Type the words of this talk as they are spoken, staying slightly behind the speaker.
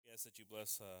ask that you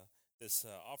bless this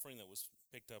offering that was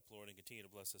picked up, Lord, and continue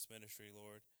to bless this ministry,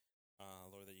 Lord.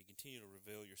 Lord, that you continue to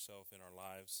reveal yourself in our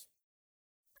lives.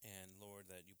 And, Lord,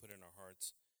 that you put in our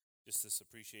hearts just this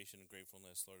appreciation and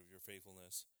gratefulness, Lord, of your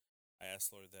faithfulness. I ask,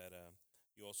 Lord, that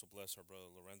you also bless our brother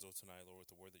Lorenzo tonight, Lord,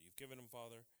 with the word that you've given him,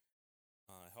 Father.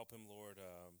 Help him, Lord,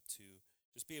 to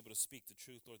just be able to speak the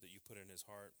truth, Lord, that you put in his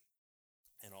heart.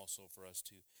 And also for us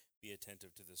to be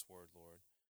attentive to this word, Lord.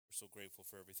 We're so grateful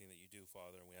for everything that you do,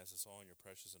 Father, and we ask this all in your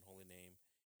precious and holy name.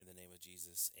 In the name of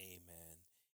Jesus, amen.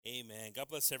 Amen. God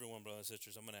bless everyone, brothers and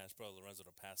sisters. I'm going to ask Brother Lorenzo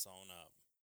to pass on up.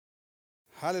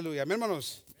 Hallelujah. Amén,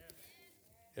 hermanos.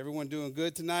 Everyone doing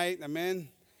good tonight. Amén.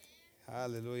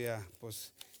 Hallelujah.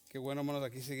 Pues qué bueno, hermanos.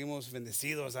 Aquí seguimos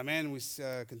bendecidos. Amén. We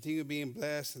continue being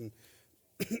blessed and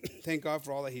thank God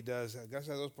for all that He does. Gracias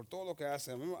a Dios por todo lo que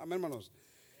hace. Amén, hermanos.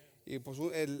 Y pues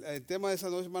el tema de esa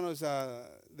noche, hermanos, es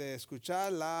de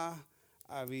escuchar la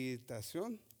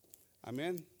habitación.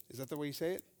 Amén. Is that the way you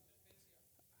say it?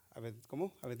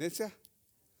 ¿Cómo? Advertencia.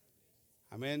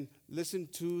 Amén. Listen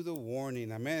to the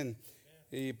warning. Amén.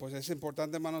 Y pues es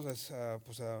importante, hermanos,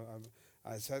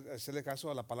 hacerle caso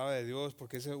a la palabra de Dios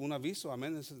porque es un aviso.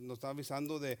 Amén. Nos está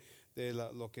avisando de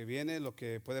lo que viene, lo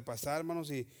que puede pasar,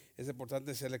 hermanos, y es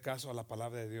importante hacerle caso a la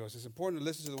palabra de Dios. It's important to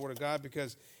listen to the word of God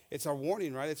because it's our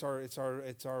warning, right? It's our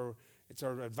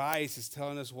advice. It's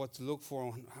telling us what to look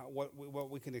for and what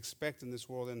we can expect in this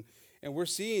world. And we're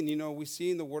seeing, we're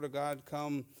seeing the word of God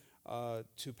come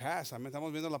to pass. Amén.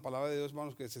 Estamos viendo la palabra de Dios,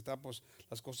 hermanos, que se está, pues,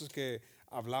 las cosas que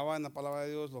hablaba en la palabra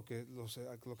de Dios, lo que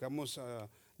hemos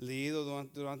leído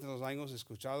durante los años,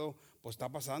 escuchado, pues está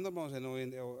pasando, hermanos,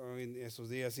 en estos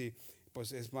días, y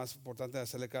pues es más importante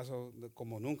hacerle caso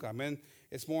como nunca. Amén.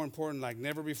 It's more important like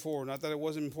never before. Not that it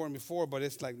wasn't important before, but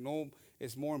it's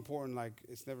more important like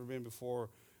it's never been before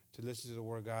to listen to the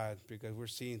word of God because we're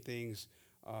seeing things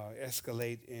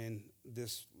escalate in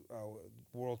this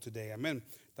world today. Amén.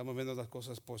 Estamos viendo las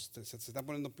cosas, pues se están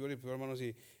poniendo peor y peor, hermanos,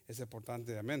 y es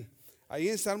importante. Amén. Ahí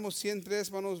en Salmos 103,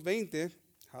 hermanos, 20.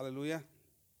 Aleluya.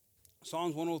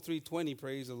 Psalms 103:20.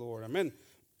 Praise the Lord. Amén.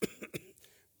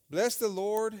 Bless the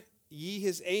Lord, ye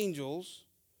his angels.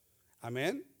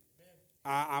 Amén.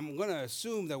 I'm going to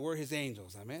assume that we're his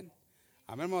angels. Amén.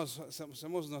 Amén, hermanos,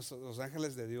 somos los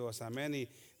ángeles de Dios. Amén. Y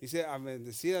dice a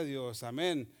bendecir a Dios.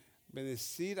 Amén.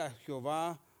 Bendecir a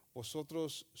Jehová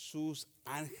vosotros sus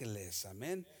ángeles.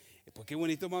 Amén. Porque qué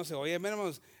bonito, hermanos. Oye, amén,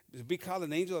 hermanos. To be called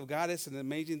an angel of God is an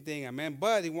amazing thing. Amen.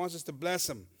 But he wants us to bless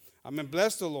him. Amen.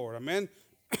 Bless the Lord. Amen.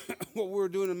 What we were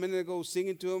doing a minute ago,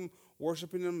 singing to him,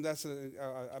 worshiping him, that's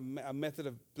a method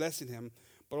of blessing him.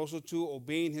 But also to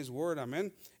obeying his word,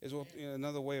 amén, es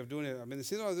another way of doing it.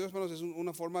 Bendeciendo a Dios, hermanos, es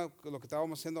una forma, lo que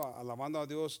estábamos haciendo, alabando a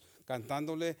Dios,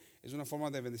 cantándole, es una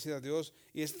forma de bendecir a Dios.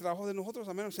 Y ese trabajo de nosotros,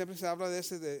 amén, siempre se habla de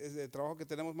ese trabajo que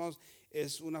tenemos, hermanos,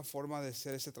 es una forma de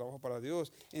hacer ese trabajo para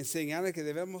Dios. Enseñarle que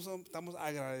estamos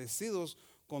agradecidos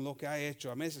con lo que ha hecho,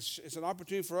 amén. It's an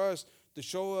opportunity for us to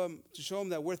show him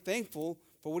that we're thankful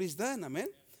for what he's done, amén.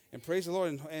 And praise the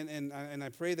Lord, and I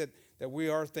pray that we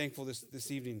are thankful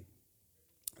this evening.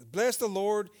 Bless the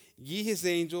Lord, ye his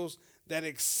angels that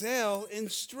excel in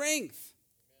strength.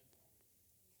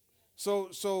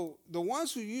 So the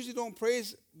ones who usually don't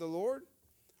praise the Lord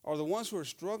are the ones who are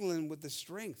struggling with the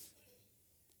strength.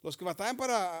 Los que batallan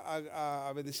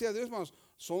para bendecir a Dios, hermanos,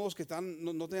 son los que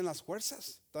no tienen las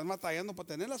fuerzas. Están batallando para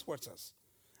tener las fuerzas.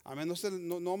 Amén.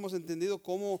 No hemos entendido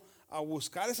cómo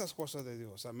buscar esas fuerzas de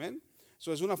Dios. Amén.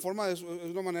 So es una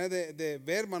manera de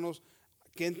ver, hermanos, a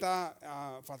quién le está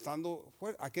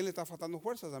faltando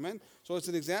fuerzas. Amen. So it's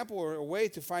an example or a way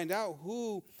to find out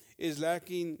who is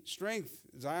lacking strength.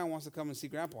 Zion wants to come and see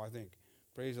Grandpa, I think.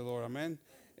 Praise the Lord. Amen.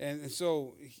 And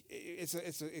so it's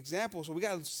an example. So we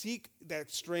got to seek that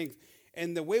strength.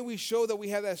 And the way we show that we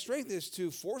have that strength is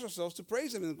to force ourselves to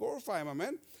praise him and glorify him.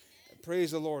 Amen.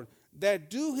 Praise the Lord. That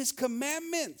do his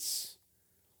commandments.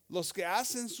 Los que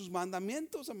hacen sus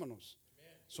mandamientos, hermanos.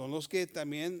 Son los que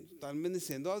también están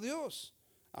bendiciendo a Dios.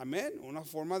 Amén. Una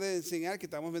forma de enseñar que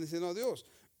estamos bendiciendo a Dios.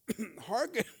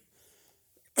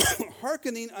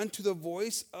 Hearkening unto the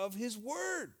voice of his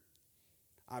word.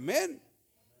 Amén.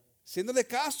 Siéndole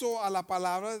caso a la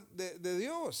palabra de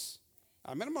Dios.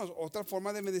 Amén, hermanos. Otra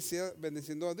forma de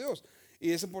bendiciendo a Dios.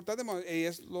 Y es importante, hermanos, y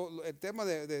es el tema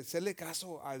de hacerle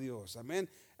caso a Dios. Amén.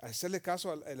 Hacerle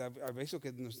caso al aviso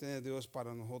que nos tiene Dios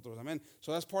para nosotros. Amén.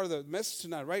 So that's part of the message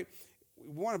tonight, right?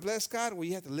 We want to bless God, well,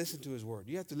 you have to listen to his word.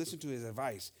 You have to listen to his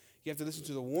advice. You have to listen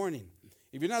to the warning.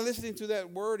 If you're not listening to that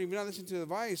word, if you're not listening to the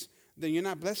advice, then you're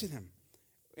not blessing him.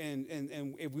 And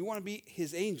if we want to be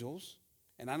his angels,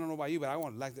 and I don't know about you, but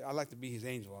I like to be his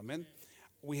angel. Amen.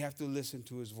 we have to listen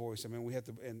to his voice. I mean, we have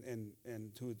to,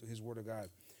 and to his word of God.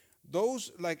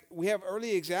 Those, like, we have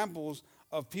early examples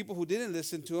of people who didn't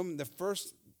listen to him. The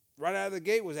first, right out of the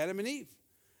gate, was Adam and Eve.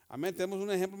 Amén. Tenemos un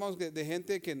ejemplo más de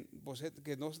gente que, pues,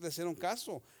 que no le hicieron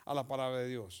caso a la palabra de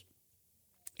Dios.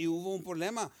 Y hubo un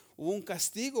problema, hubo un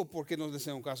castigo porque no le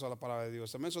hicieron caso a la palabra de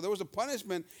Dios. Amen. So there was a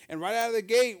punishment, and right out of the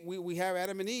gate, we have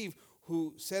Adam and Eve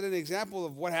who set an example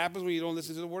of what happens when you don't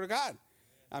listen to the word of God.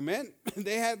 Amen.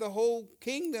 They had the whole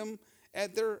kingdom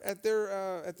at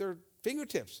their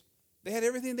fingertips. They had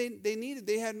everything they needed.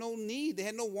 They had no need. They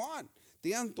had no want.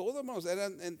 Tenían todo, hermanos.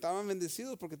 Estaban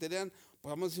bendecidos porque tenían,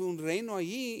 podemos decir, un reino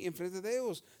allí enfrente de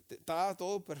ellos. Estaba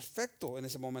todo perfecto en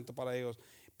ese momento para ellos.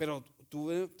 Pero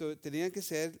tenían que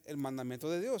ser el mandamiento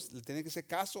de Dios. Le tenían que hacer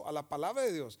caso a la palabra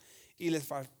de Dios. Y les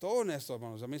faltó en esto,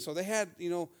 hermanos. I mean, so they had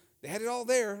it all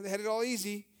there. They had it all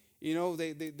easy.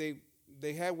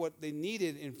 They had what they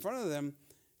needed in front of them,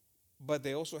 but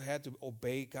they also had to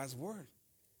obey God's word.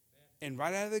 And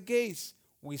right out of the gates,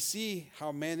 we see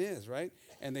how man is, right?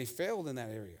 And they failed in that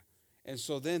area. And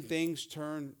so then things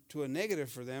turned to a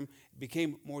negative for them,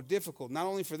 became more difficult, not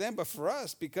only for them, but for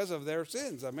us because of their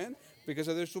sins, amen? Because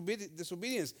of their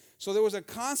disobedience. So there was a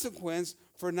consequence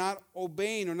for not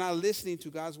obeying or not listening to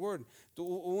God's word.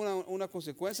 Una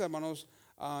consecuencia, hermanos,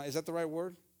 is that the right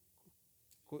word?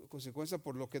 Consecuencia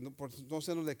por no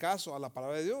hacernos de caso a la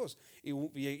palabra de Dios. Y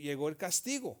llegó el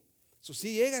castigo. So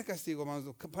sí llega el castigo, hermanos.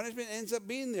 The punishment ends up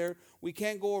being there. We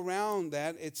can't go around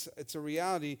that. It's a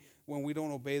reality when we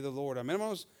don't obey the Lord. Amén,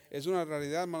 hermanos. Es una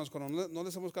realidad, hermanos. Cuando no le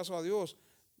hacemos caso a Dios,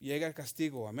 llega el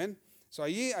castigo. Amén. So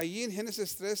allí en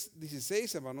Génesis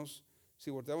 3:16, hermanos, si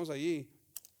volteamos allí.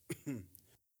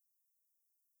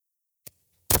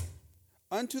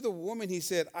 Unto the woman he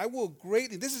said, I will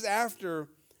greatly. This is after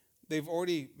they've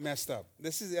already messed up.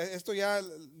 Esto ya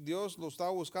Dios lo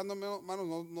estaba buscando,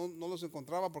 hermanos, no los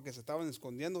encontraba porque se estaban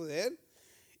escondiendo de él.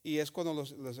 Y es cuando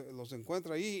los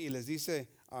encuentra ahí y les dice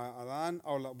a Adán,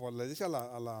 o le dice a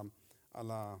la,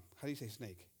 how do you say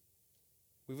snake?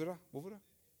 ¿Víbora?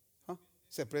 ¿Ah?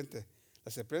 Serpiente.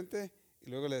 La serpiente, y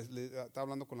luego le está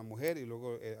hablando con la mujer, y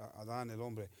luego Adán, el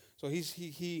hombre. So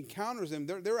he encounters them.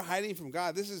 They were hiding from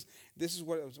God. This is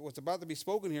what's about to be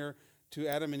spoken here to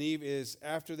Adam and Eve is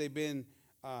after they've been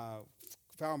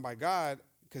found by God,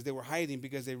 because they were hiding,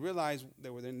 because they realized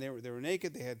they were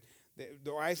naked.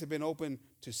 Their eyes had been opened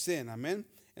to sin. Amen.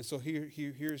 And so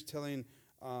here's telling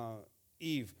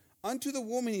Eve, unto the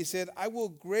woman he said, I will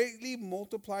greatly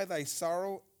multiply thy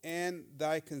sorrow and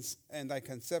thy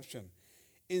conception.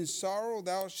 In sorrow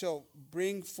thou shalt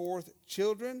bring forth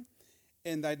children,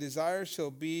 and thy desire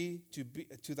shall be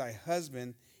to thy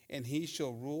husband, and he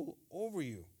shall rule over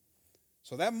you.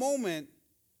 So that moment,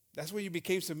 that's where you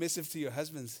became submissive to your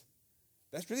husbands.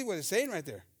 That's really what it's saying right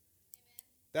there.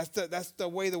 That's the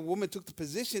way the woman took the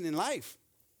position in life.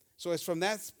 So it's from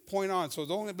that point on. So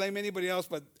don't blame anybody else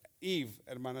but Eve,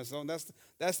 hermanas. So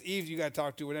that's Eve you got to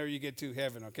talk to whenever you get to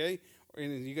heaven, okay?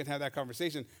 And you can have that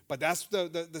conversation. But that's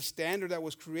the standard that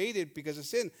was created because of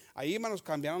sin. Ahí, hermanos,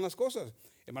 cambiaron las cosas.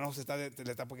 Hermanos,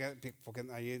 porque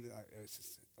ahí,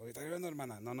 está llorando,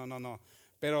 hermana. No.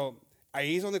 Pero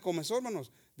ahí es donde comenzó,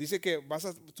 hermanos. Dice que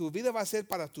tu vida va a ser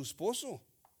para tu esposo.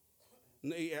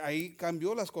 Y ahí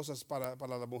cambió las cosas para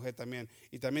la mujer también.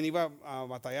 Y también iba a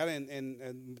batallar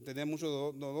en tener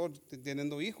mucho dolor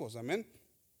teniendo hijos. Amén.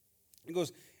 He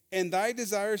goes, and thy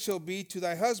desire shall be to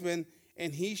thy husband,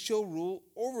 and he shall rule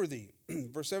over thee.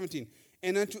 Verse 17.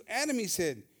 And unto Adam he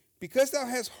said, because thou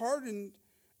hast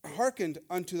hearkened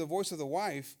unto the voice of the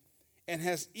wife, and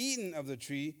hast eaten of the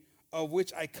tree of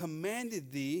which I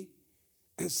commanded thee,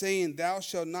 saying, thou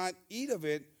shalt not eat of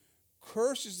it,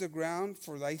 cursed is the ground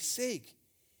for thy sake.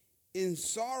 In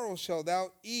sorrow shalt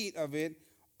thou eat of it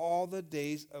all the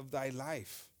days of thy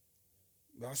life.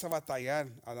 Vas a batallar,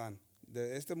 Adán.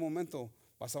 De este momento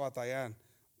vas a batallar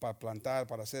para plantar,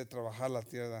 para hacer trabajar la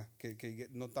tierra, que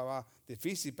no estaba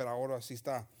difícil, pero ahora sí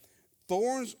está.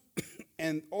 Thorns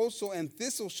and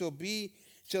thistles shall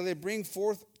they bring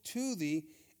forth to thee,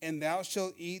 and thou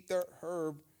shalt eat the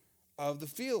herb of the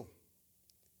field.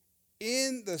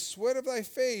 In the sweat of thy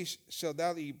face shalt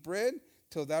thou eat bread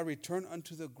till thou return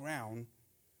unto the ground,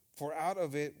 for out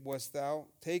of it wast thou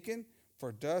taken,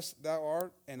 for dust thou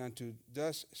art, and unto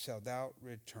dust shalt thou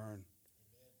return.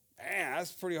 Man,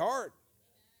 that's pretty hard.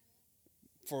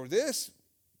 For this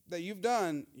that you've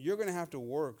done, you're going to have to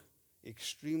work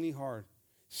extremely hard.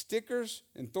 Stickers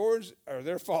and thorns are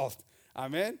their fault.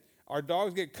 Amen. Our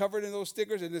dogs get covered in those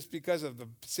stickers, and it's because of the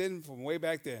sin from way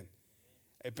back then.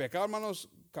 El pecado, hermanos,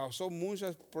 causó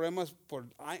muchos problemas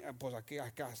pues aquí,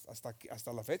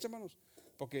 hasta la fecha, hermanos.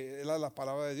 porque era la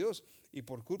palabra de Dios. Y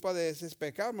por culpa de ese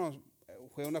pecado, hermanos,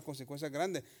 fue una consecuencia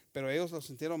grande. Pero ellos lo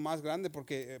sintieron más grande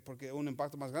porque un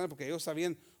impacto más grande, porque ellos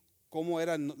sabían cómo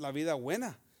era la vida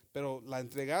buena. Pero la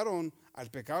entregaron al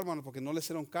pecado, hermanos, porque no le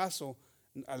hicieron caso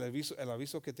al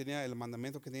aviso que tenía, el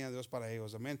mandamiento que tenía Dios para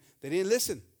ellos. Amén. They didn't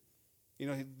listen. You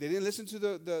know, they didn't listen to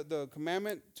the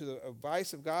commandment, to the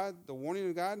advice of God, the warning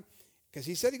of God. Because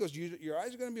he said, he goes, your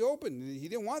eyes are going to be open. He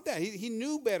didn't want that. He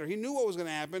knew better. He knew what was going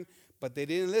to happen, but they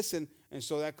didn't listen. And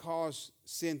so that caused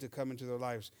sin to come into their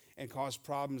lives and caused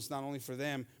problems not only for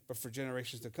them, but for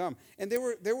generations to come. And they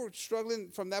were struggling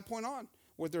from that point on.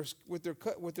 With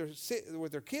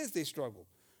their kids, they struggled.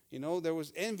 You know, there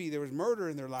was envy, there was murder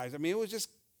in their lives. I mean, it was just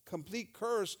complete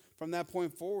curse from that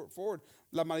point forward.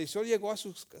 La maldición llegó a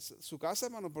su casa,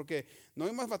 hermano, porque no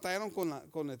más batallaron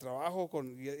con el trabajo,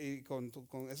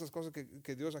 con esas cosas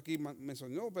que Dios aquí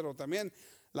mencionó, pero también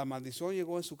la maldición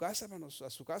llegó en su casa, hermanos, a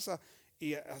su casa,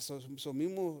 y a sus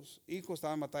mismos hijos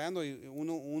estaban batallando y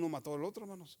uno mató al otro,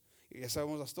 hermanos. Y ya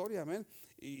sabemos la historia, amén.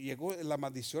 Y llegó la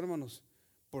maldición, hermanos,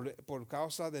 por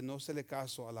causa de no hacerle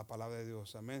caso a la palabra de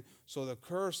Dios, amén. So the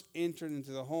curse entered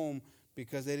into the home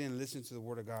because they didn't listen to the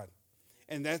word of God.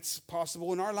 And that's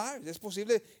possible in our lives. Es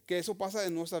posible que eso pasa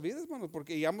en nuestras vidas, hermanos,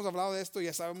 porque ya hemos hablado de esto,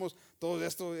 ya sabemos todo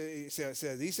esto,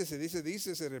 se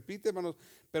dice, se repite, hermanos,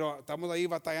 pero estamos ahí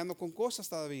batallando con cosas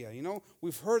todavía. You know,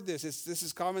 we've heard this. This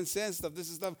is common sense stuff. This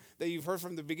is stuff that you've heard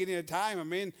from the beginning of time. I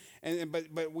mean,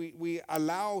 but we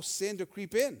allow sin to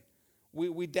creep in.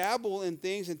 We dabble in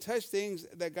things and touch things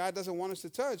that God doesn't want us to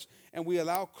touch, and we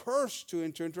allow curse to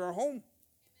enter into our home.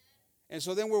 And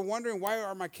so then we're wondering, why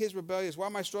are my kids rebellious? Why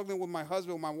am I struggling with my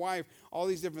husband, with my wife, all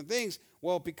these different things?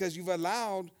 Well, because you've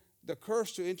allowed the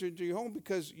curse to enter into your home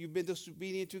because you've been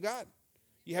disobedient to God.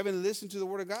 You haven't listened to the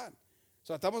word of God.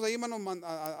 So estamos ahí, hermanos,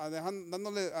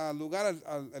 dándole lugar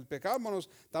al pecado, hermanos.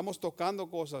 Estamos tocando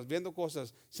cosas, viendo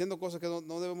cosas, haciendo cosas que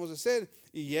no debemos de hacer.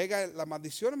 Y llega la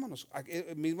maldición, hermanos.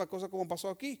 Misma cosa como pasó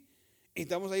aquí. Y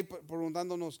estamos ahí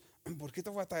preguntándonos, ¿por qué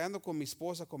estoy batallando con mi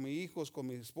esposa, con mis hijos, con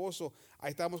mi esposo? Ahí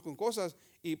estamos con cosas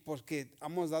y porque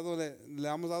le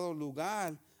hemos dado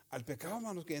lugar al pecado,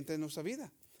 hermanos, que entra en nuestra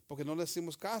vida. Porque no le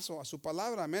hacemos caso a su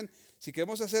palabra, amén. Si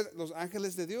queremos hacer los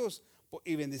ángeles de Dios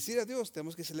y bendecir a Dios,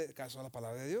 tenemos que hacerle caso a la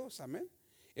palabra de Dios, amén.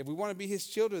 If we want to be his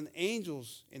children,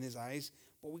 angels in his eyes,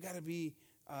 but we got to be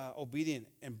obedient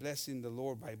and blessing the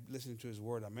Lord by listening to his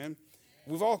word, amén.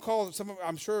 We've all called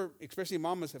I'm sure, especially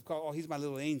mamas have called, oh, he's my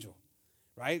little angel,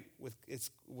 right? With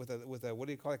a what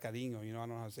do you call it? Cariño. You know, I don't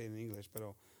know how to say it in English, but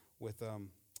with I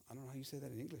don't know how you say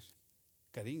that in English.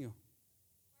 Cariño.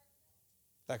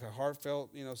 Like a heartfelt,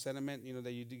 you know, sentiment, you know,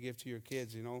 that you do give to your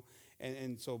kids, you know.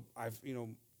 And so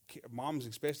moms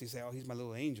especially say, oh, he's my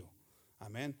little angel.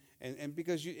 Amen. And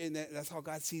because that's how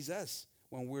God sees us.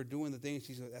 When we're doing the things,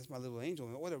 he says, that's my little angel.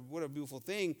 And what a beautiful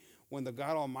thing when the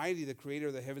God Almighty, the creator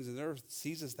of the heavens and earth,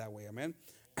 sees us that way. Amen.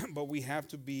 But we have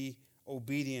to be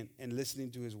obedient and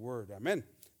listening to his word. Amen.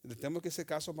 Le tenemos que hacer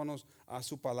caso, hermanos, a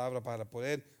su palabra para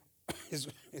poder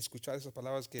escuchar esas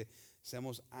palabras que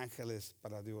seamos ángeles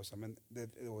para Dios. Amén.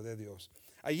 De Dios.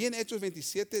 Allí en Hechos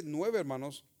 27:9,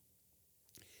 hermanos.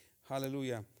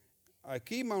 Aleluya.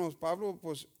 Aquí, hermanos, Pablo,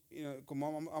 pues,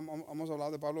 como hemos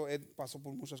hablado de Pablo, él pasó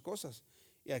por muchas cosas.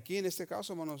 Y aquí en este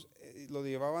caso, hermanos, lo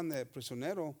llevaban de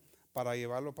prisionero para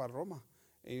llevarlo para Roma.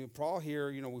 And Paul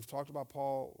here, you know, we've talked about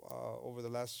Paul over the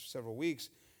last several weeks.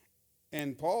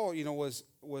 And Paul, you know,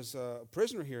 was a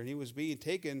prisoner here, and he was being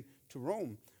taken to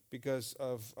Rome because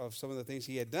of some of the things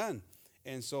he had done.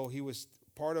 And so he was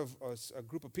part of a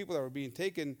group of people that were being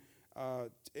taken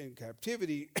in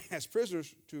captivity as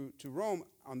prisoners to Rome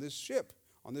on this ship,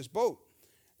 on this boat.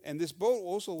 And this boat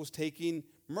also was taking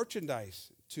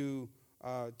merchandise to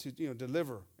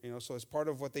deliver, you know, so it's part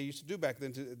of what they used to do back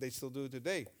then, they still do it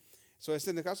today. So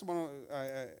en el caso, bueno,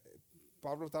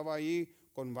 Pablo estaba ahí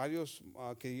con varios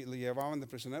que le llevaban de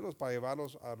prisioneros para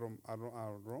llevarlos a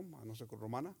Roma, no sé,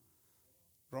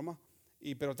 Roma.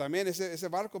 Pero también ese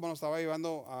barco, bueno, estaba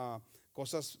llevando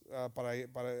cosas para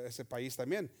ese país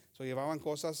también. So llevaban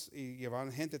cosas y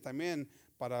llevaban gente también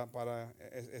para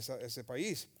ese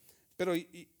país. Pero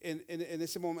en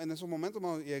esos momentos,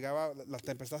 hermanos, llegaba, la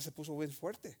tempestad se puso bien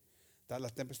fuerte. La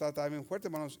tempestad estaba bien fuerte,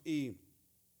 hermanos, y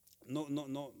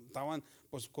no estaban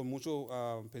pues con mucho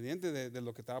pendiente de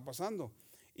lo que estaba pasando.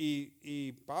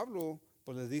 Y Pablo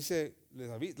pues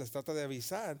les trata de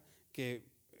avisar que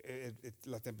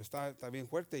la tempestad está bien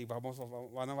fuerte y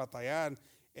van a batallar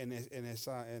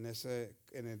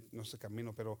no sé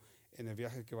camino, pero en el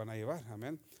viaje que van a llevar.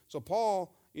 Amén. So Paul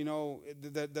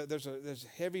there's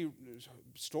heavy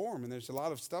storm and there's a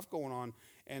lot of stuff going on,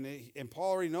 and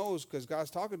Paul already knows because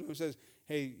God's talking to him and says,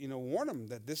 hey, warn him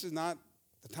that this is not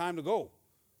the time to go.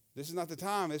 This is not the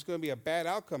time. It's going to be a bad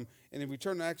outcome. And if we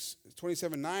turn to Acts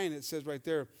 27:9, it says right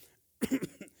there,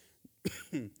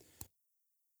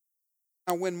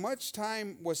 now when much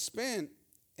time was spent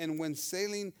and when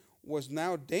sailing was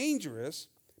now dangerous,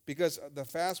 because the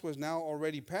fast was now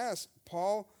already past,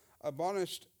 Paul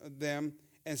admonished them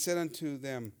and said unto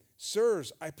them,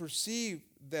 Sirs, I perceive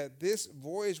that this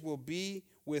voyage will be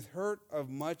with hurt of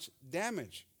much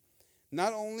damage,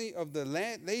 not only of the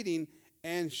lading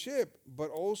and ship,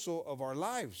 but also of our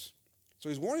lives. So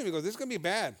he's warning me, because this is going to be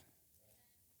bad.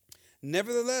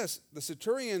 Nevertheless, the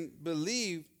centurion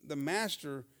believed the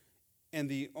master and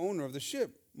the owner of the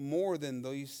ship more than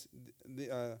those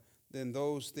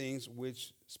things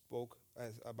which spoken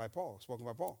by Paul.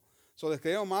 So le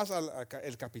creyó más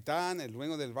el capitán, el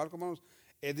dueño del barco, hermanos.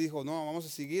 Él dijo, no, vamos a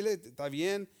seguirle, está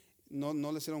bien. No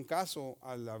le hicieron caso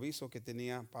al aviso que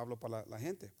tenía Pablo para la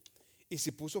gente. Y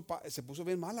se puso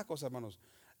bien mal la cosa, hermanos.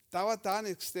 Estaba tan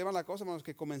extrema la cosa, hermanos,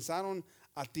 que comenzaron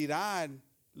a tirar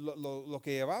lo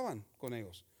que llevaban con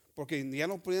ellos. Porque ya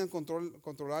no podían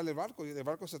controlar el barco. El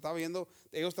barco se estaba yendo,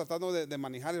 ellos tratando de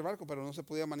manejar el barco, pero no se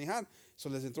podía manejar. Eso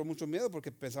les entró mucho miedo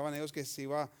porque pensaban ellos que se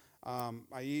iba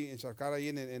ahí encharcar ahí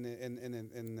en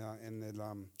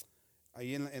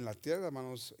la tierra,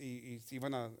 hermanos, y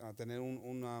iban a tener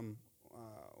un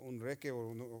reque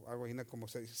o algo así, como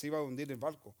se iba a hundir el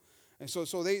barco. And so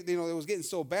they, it was getting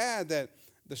so bad that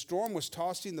the storm was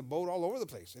tossing the boat all over the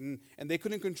place, and they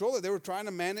couldn't control it. They were trying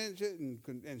to manage it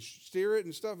and steer it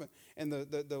and stuff, and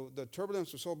the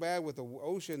turbulence was so bad with the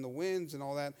ocean, the winds, and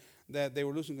all that they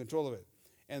were losing control of it.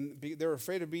 And they were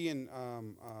afraid of being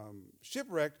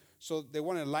shipwrecked, so they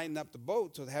wanted to lighten up the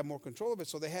boat so they had more control of it.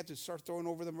 So they had to start throwing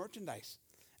over the merchandise.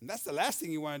 And that's the last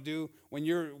thing you want to do when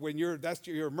that's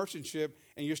your merchant ship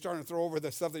and you're starting to throw over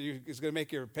the stuff that is going to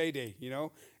make your payday,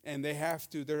 And they have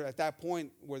to. They're at that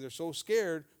point where they're so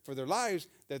scared for their lives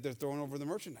that they're throwing over the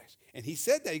merchandise. And he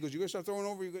said that. He goes, "You're going to start throwing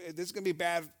over. This is going to be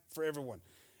bad for everyone."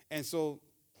 And so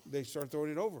they start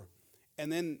throwing it over.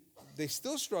 And then they're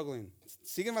still struggling.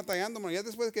 Siguen batallando. Ya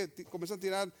después que comienzan a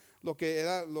tirar lo que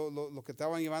era lo que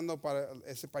estaban llevando para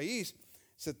ese país,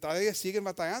 todavía siguen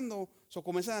batallando. So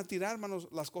comienzan a tirar, hermanos,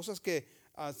 las cosas que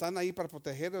están ahí para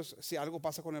protegerlos si algo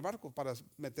pasa con el barco, para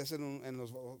meterse en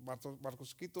los barcos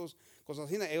chiquitos, cosas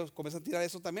así. Ellos comienzan a tirar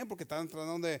eso también porque están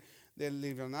tratando de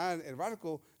librar el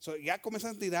barco. So ya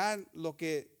comienzan a tirar lo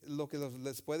que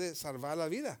les puede salvar la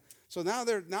vida. So now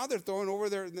they're throwing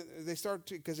over they start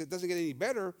to, because it doesn't get any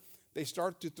better, they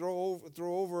start to throw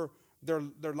over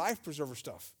their life preserver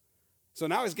stuff. So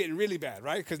now it's getting really bad,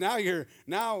 right? Because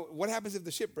now what happens if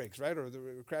the ship breaks, right? Or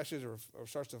it crashes or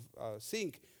starts to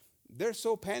sink? They're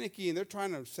so panicky and they're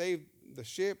trying to save the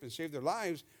ship and save their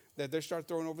lives that they start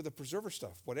throwing over the preserver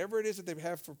stuff. Whatever it is that they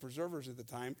have for preservers at the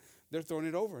time, they're throwing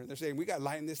it over. They're saying, we got to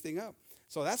lighten this thing up.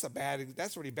 So that's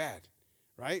really bad,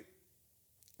 right?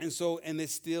 And it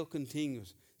still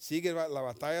continues. Sigue la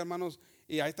batalla, hermanos,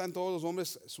 y ahí están todos los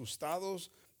hombres asustados,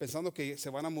 pensando que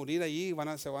se van a morir allí,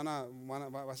 va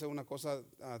a ser una cosa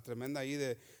tremenda ahí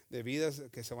de vidas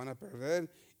que se van a perder,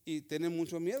 y tienen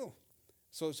mucho miedo.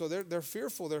 So they're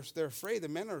fearful, they're afraid. The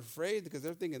men are afraid because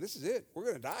they're thinking, this is it, we're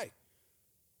going to die.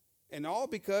 And all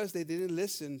because they didn't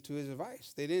listen to his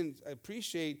advice. They didn't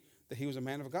appreciate that he was a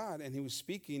man of God and he was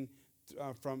speaking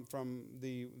from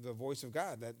the voice of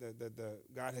God, that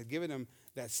God had given him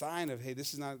that sign of, hey,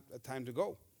 this is not a time to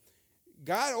go.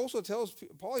 God also tells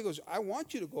Paul, he goes, I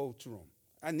want you to go to Rome.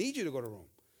 I need you to go to Rome.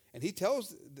 And he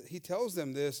tells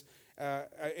them this.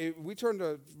 We turn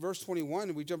to verse 21,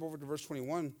 and we jump over to verse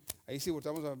 21. Ahí sí,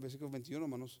 voltamos a versículo 21,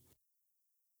 hermanos.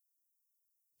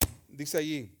 Dice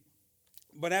allí,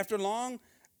 but after long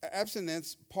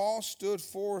abstinence, Paul stood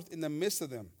forth in the midst of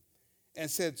them and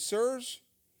said, Sirs,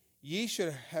 ye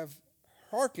should have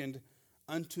hearkened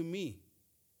unto me.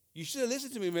 You should have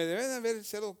listened to me. Me deben haber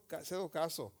sido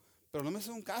caso. Pero no me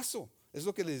hacen un caso. Es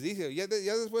lo que les dice. Ya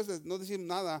después de no decir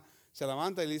nada, se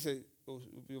levanta y le dice,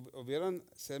 hubieran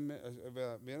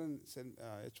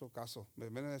hecho caso. Me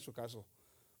hubieran hecho caso.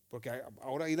 Porque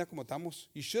ahora mira como estamos.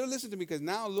 You should have listened to me because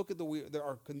now look at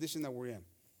our condition that we're in.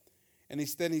 And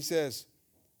then he says,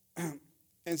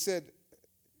 and said,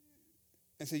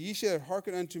 ye should have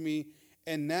hearkened unto me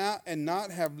and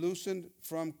not have loosened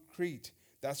from Crete.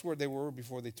 That's where they were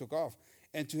before they took off.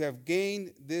 And to have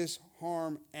gained this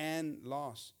harm and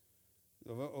loss.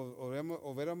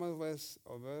 Hubiéramos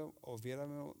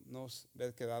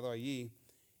quedado allí,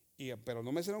 pero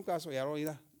no me hicieron caso y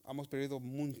ahora hemos perdido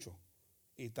mucho.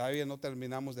 y todavía no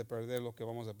terminamos de perder lo que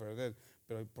vamos a perder,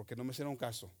 pero porque no me hicieron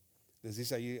caso, les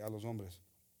dice ahí a los hombres.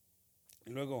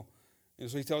 Y luego, and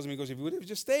so he tells me, he goes, if we would have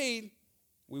just stayed,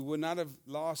 we would not have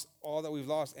lost all that we've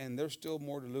lost, and there's still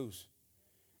more to lose.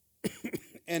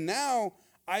 And now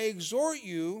I exhort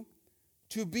you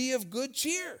to be of good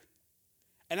cheer.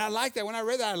 And I like that. When I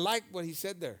read that, I like what he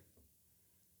said there.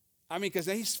 I mean, because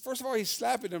first of all, he's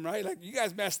slapping them, right? Like, you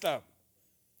guys messed up.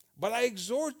 But I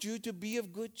exhort you to be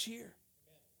of good cheer.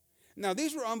 Now,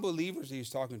 these were unbelievers that he's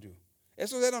talking to.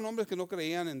 Esos eran hombres que no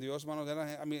creían en Dios, hermanos.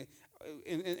 I mean,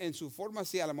 en su forma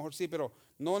sí, a lo mejor sí, pero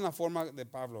no en la forma de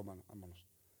Pablo, hermanos.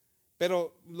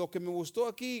 Pero lo que me gustó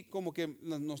aquí, como que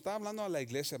nos está hablando a la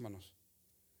iglesia, hermanos.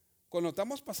 Cuando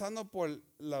estamos pasando por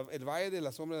el valle de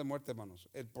la sombra de muerte, hermanos,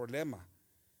 el problema,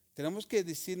 tenemos que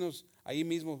decirnos ahí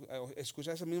mismo,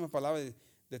 escuchar esa misma palabra de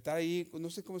estar ahí, no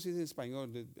sé cómo se dice en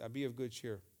español, de be of good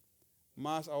cheer.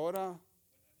 Más ahora,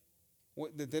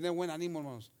 de tener buen ánimo,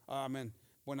 hermanos. Amén.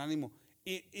 Buen ánimo.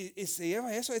 Y se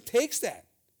lleva eso. It takes that.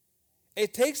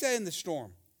 It takes that in the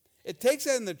storm. It takes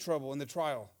that in the trouble, in the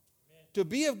trial. Amen. To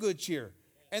be of good cheer.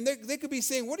 Amen. And they could be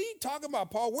saying, what are you talking about,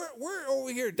 Paul? We're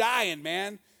over here dying,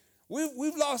 man.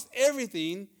 We've lost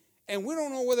everything, and we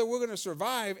don't know whether we're going to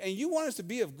survive, and you want us to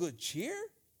be of good cheer?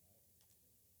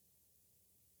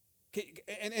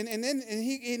 And then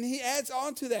he adds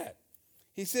on to that.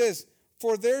 He says,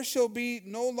 for there shall be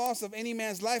no loss of any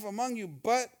man's life among you,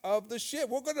 but of the ship.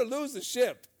 We're going to lose the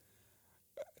ship.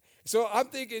 So I'm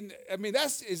thinking, I mean,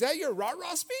 is that your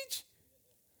rah-rah speech?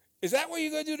 Is that what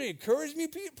you're going to do to encourage me,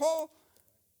 Paul?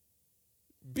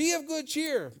 Be of good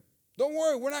cheer. Don't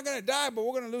worry, we're not going to die, but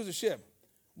we're going to lose the ship.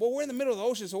 Well, we're in the middle of the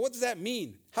ocean, so what does that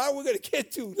mean? How are we going to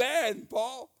get to land,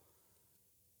 Paul?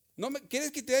 ¿No me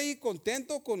quieres que esté ahí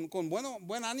contento, con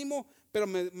buen ánimo? Pero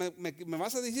me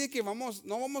vas a decir que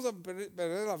no vamos a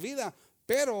perder la vida,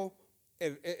 pero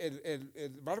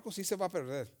el barco sí se va a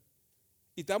perder.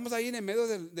 Y estamos ahí en el medio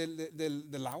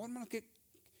del agua, hermano.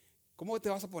 ¿Cómo te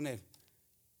vas a poner?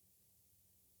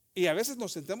 Y a veces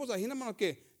nos sentamos ahí, hermano,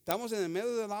 que estamos en el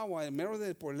medio del agua, en el medio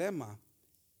del problema,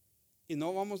 y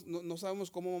no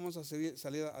sabemos cómo vamos a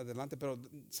salir adelante, pero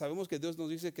sabemos que Dios nos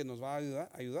dice que nos va a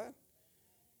ayudar.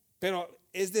 Pero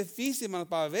es difícil, hermano,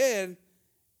 para ver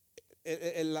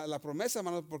la promesa,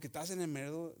 hermano, porque estás en el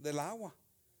medio del agua,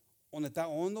 donde está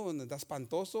hondo, donde está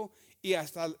espantoso, y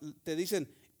hasta te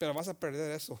dicen, pero vas a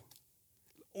perder eso.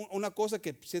 Una cosa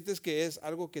que sientes que es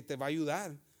algo que te va a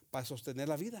ayudar para sostener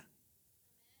la vida.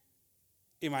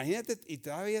 Imagínate, y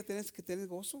todavía tienes que tener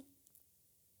gozo.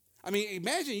 I mean,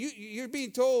 imagine you're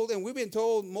being told, and we've been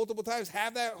told multiple times,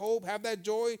 have that hope, have that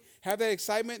joy, have that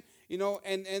excitement, you know,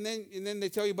 and then they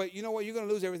tell you, but you know what, you're going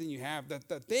to lose everything you have.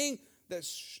 The thing, that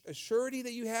surety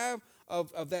that you have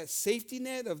of that safety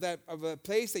net, of a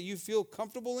place that you feel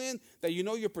comfortable in, that you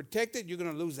know you're protected, you're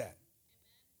going to lose that.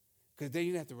 Because then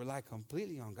you have to rely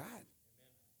completely on God. Amen.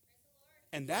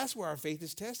 And that's where our faith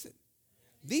is tested.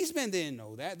 These men didn't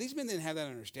know that. These men didn't have that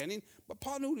understanding. But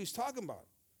Paul knew what he was talking about.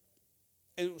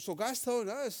 And so God's telling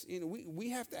us, you know, we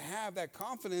have to have that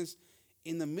confidence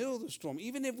in the middle of the storm.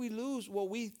 Even if we lose what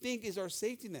we think is our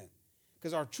safety net.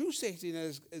 Because our true safety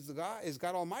net is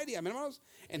God Almighty. Amen, hermanos?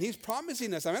 And he's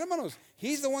promising us. Amen, hermanos?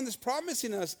 He's the one that's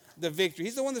promising us the victory.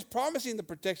 He's the one that's promising the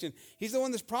protection. He's the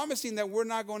one that's promising that we're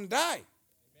not going to die.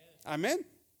 Amen.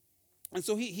 And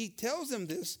so he tells them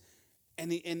this,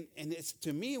 and it's,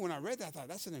 to me, when I read that, I thought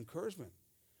that's an encouragement.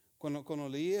 Cuando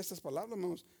leí estas palabras,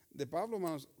 hermanos, de Pablo,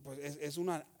 hermanos, pues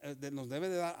nos debe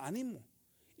de dar ánimo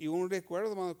y un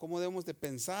recuerdo, hermanos, cómo debemos de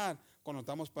pensar cuando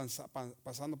estamos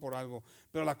pasando por algo.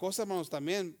 Pero la cosa, hermanos,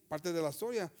 también parte de la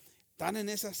historia, están en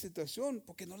esa situación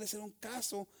porque no le hicieron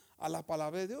caso a la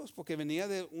palabra de Dios, porque venía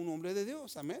de un hombre de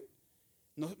Dios. Amén.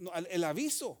 El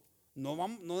aviso. No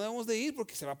debemos de ir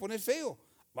porque se va a poner feo.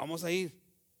 Vamos a ir.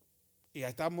 Y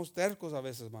ahí estamos tercos a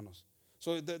veces, hermanos.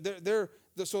 So the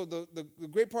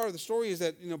great part of the story is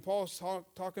that, you know, Paul's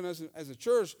talking to us as a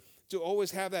church to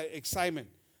always have that excitement,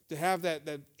 to have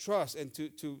that trust, and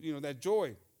to you know, that joy.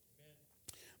 Amen.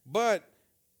 But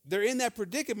they're in that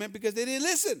predicament because they didn't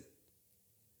listen.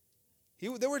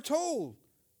 They were told,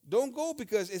 don't go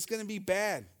because it's going to be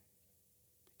bad.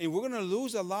 And we're going to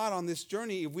lose a lot on this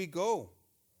journey if we go.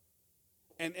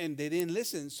 And they didn't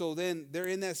listen. So then they're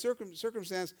in that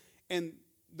circumstance. And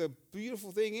the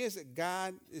beautiful thing is that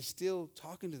God is still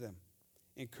talking to them,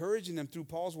 encouraging them through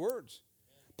Paul's words.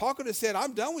 Paul could have said,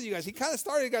 I'm done with you guys. He kind of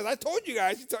started, guys. I told you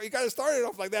guys. He kind of started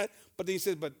off like that. But then he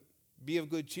said, but be of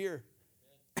good cheer.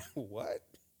 What?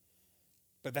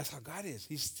 But that's how God is.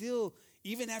 He's still,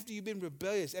 even after you've been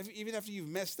rebellious, even after you've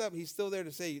messed up, he's still there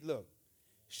to say, look,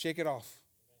 shake it off.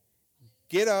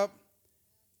 Get up.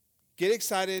 get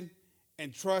excited,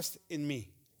 and trust in me.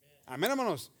 Amén,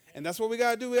 hermanos. And that's what we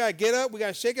got to do. We got to get up, we got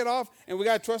to shake it off, and we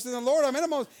got to trust in the Lord. Amén,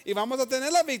 hermanos. Y vamos a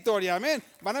tener la victoria. Amén.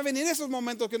 Van a venir esos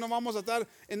momentos que no vamos a estar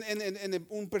en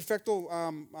un perfecto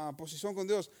posición con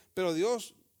Dios. Pero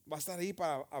Dios va a estar ahí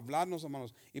para hablarnos,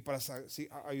 hermanos, y para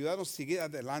ayudarnos a seguir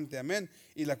adelante. Amén.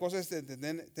 Y la cosa es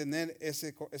tener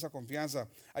esa confianza.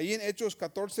 Ahí en Hechos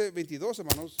 14:22,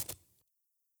 hermanos.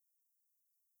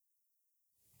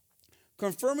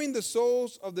 Confirming the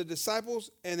souls of the disciples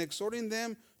and exhorting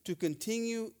them to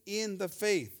continue in the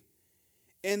faith,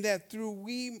 and that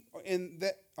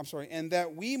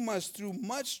we must through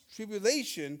much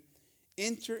tribulation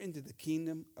enter into the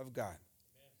kingdom of God.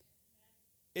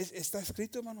 Está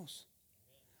escrito, hermanos.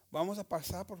 Vamos a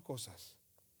pasar por cosas.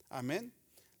 Amén.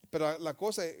 Pero la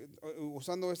cosa,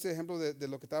 usando este ejemplo de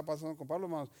lo que estaba pasando con Pablo,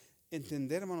 hermanos,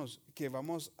 entender, hermanos, que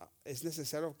es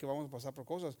necesario que vamos a pasar por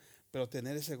cosas, pero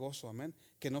tener ese gozo, amén.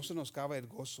 Que no se nos acabe el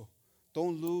gozo.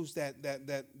 Don't lose that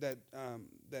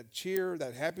cheer,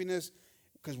 that happiness,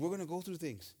 because we're going to go through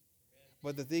things.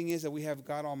 But the thing is that we have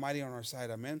God Almighty on our side,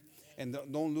 amen. And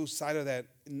don't lose sight of that.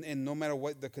 And no matter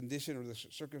what the condition or the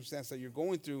circumstance that you're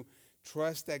going through,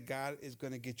 trust that God is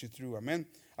going to get you through, amen.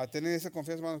 A tener esa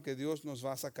confianza, hermanos, que Dios nos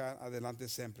va a sacar adelante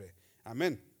siempre,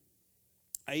 amen.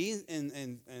 Ahí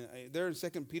there in 2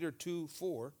 Peter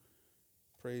 2:4,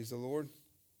 praise the Lord.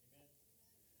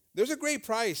 There's a great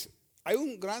price. Hay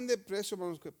un grande precio,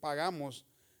 hermanos, que pagamos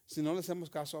si no le hacemos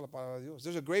caso a la palabra de Dios.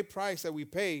 There's a great price that we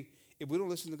pay if we don't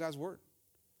listen to God's word.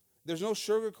 There's no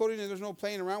sugarcoating and there's no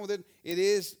playing around with it. It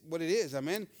is what it is,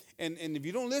 amen. And if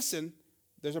you don't listen,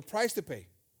 there's a price to pay.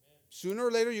 Amen. Sooner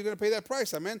or later, you're going to pay that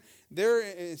price, amen. There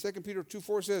in 2 Peter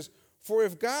 2:4 says, for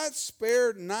if God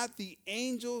spared not the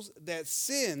angels that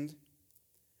sinned,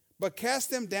 but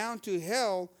cast them down to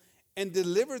hell and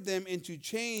delivered them into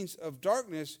chains of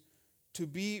darkness to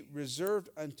be reserved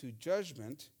unto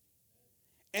judgment,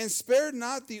 and spared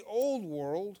not the old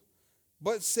world,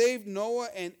 but saved Noah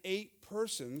and 8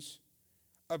 persons,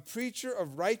 a preacher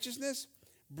of righteousness,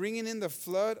 bringing in the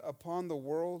flood upon the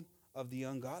world of the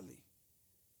ungodly.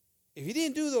 If he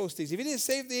didn't do those things, if he didn't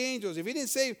save the angels, if he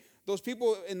didn't save those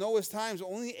people in Noah's times,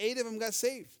 only 8 of them got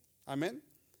saved. Amen.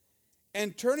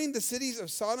 And turning the cities of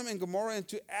Sodom and Gomorrah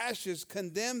into ashes,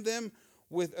 condemned them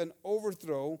with an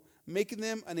overthrow, making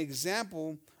them an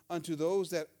example unto those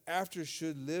that after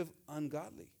should live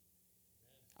ungodly.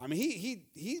 I mean,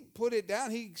 he put it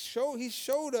down. He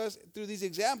showed us through these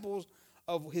examples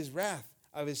of his wrath,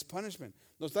 of his punishment.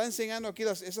 Nos está enseñando aquí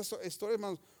esas historias,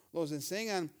 hermanos, nos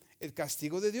enseñan el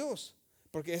castigo de Dios.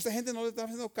 Porque esta gente no le está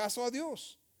haciendo caso a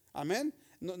Dios. Amén.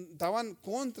 No, estaban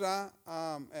contra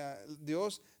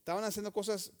Dios, estaban haciendo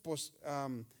cosas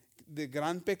de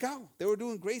gran pecado. They were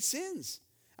doing great sins.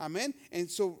 Amen. And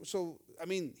so I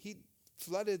mean, he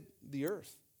flooded the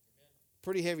earth.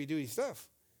 Pretty heavy duty stuff.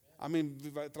 I mean,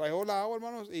 trajo la agua,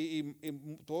 hermanos, y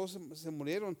todos se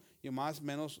murieron, y más o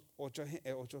menos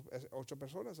 8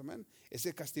 personas. Amén.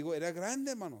 Ese castigo era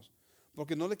grande, hermanos,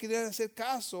 porque no le querían hacer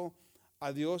caso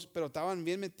a Dios, pero estaban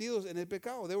bien metidos en el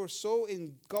pecado. They were so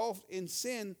engulfed in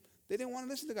sin, they didn't want to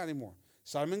listen to God anymore.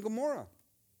 Sodom and Gomorrah,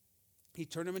 he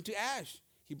turned them into ash.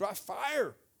 He brought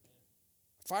fiery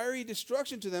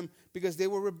destruction to them because they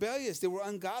were rebellious. They were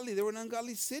ungodly. They were an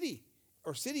ungodly city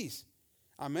or cities.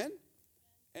 Amen.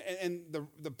 And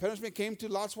the punishment came to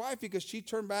Lot's wife because she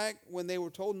turned back when they were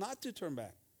told not to turn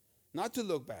back, not to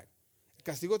look back. El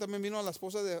castigo también vino a la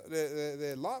esposa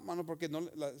de Lot, hermano, porque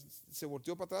se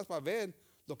volteó para atrás para ver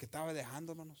lo que estaba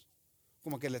dejando, hermanos.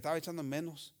 Como que le estaba echando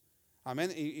menos.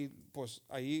 Amén. Y pues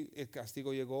ahí el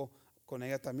castigo llegó con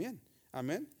ella también.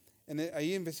 Amén.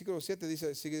 Ahí en versículo 7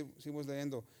 dice, seguimos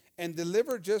leyendo. And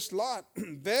deliver just Lot,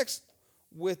 vexed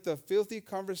with the filthy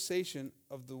conversation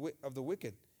of the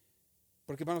wicked.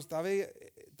 Porque, hermanos,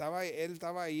 él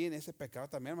estaba ahí en ese pecado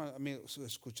también, hermano,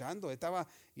 escuchando.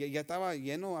 Ya estaba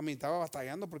lleno, estaba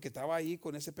batallando porque estaba ahí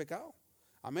con ese pecado.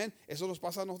 Amén. Eso nos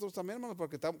pasa a nosotros también, hermanos,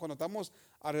 porque cuando estamos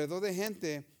alrededor de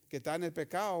gente que está en el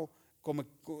pecado, como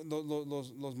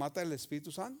los mata el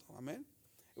Espíritu Santo. Amén.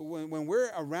 When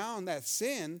we're around that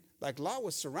sin, like Lot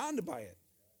was surrounded by it,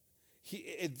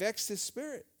 it vexed his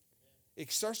spirit.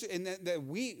 It starts to, and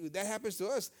that happens to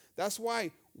us. That's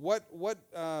why what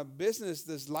business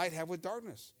does light have with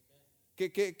darkness?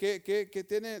 ¿Qué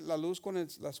tiene la luz con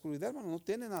la oscuridad, hermano? No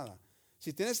tiene nada.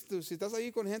 Si estás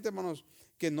ahí con gente, hermanos,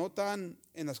 que no están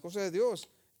en las cosas de Dios,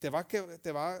 te va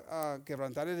a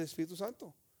quebrantar el Espíritu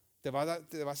Santo. Te va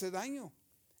a hacer daño.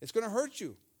 It's going to hurt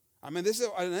you. I mean, this is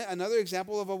another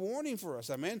example of a warning for us.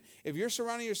 Amen. If you're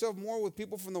surrounding yourself more with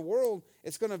people from the world,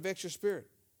 it's going to vex your spirit.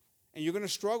 And you're going to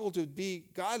struggle to be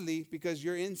godly because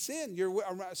you're in sin. You're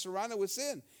surrounded with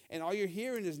sin. And all you're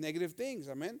hearing is negative things.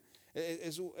 Amen.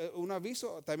 Es un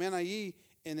aviso también allí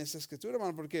en esa escritura,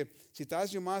 hermano, porque si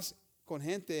estás yo más con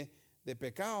gente de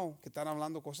pecado que están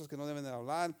hablando cosas que no deben de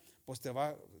hablar, pues te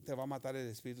va a matar el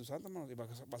Espíritu Santo, hermano, y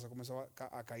vas a comenzar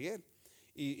a caer.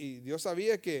 Y Dios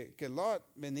sabía que Lot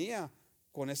venía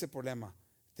con ese problema.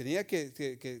 Tenía que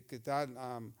estar,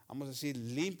 vamos a decir,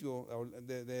 limpio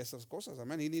de esas cosas.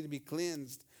 Amen. He needed to be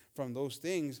cleansed from those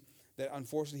things that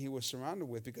unfortunately he was surrounded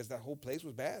with, because that whole place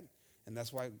was bad. And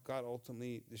that's why God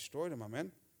ultimately destroyed him.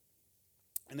 Amen.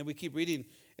 And then we keep reading.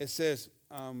 It says,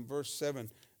 verse 7,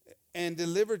 and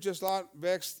deliver just Lot,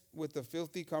 vexed with the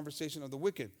filthy conversation of the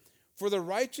wicked. For the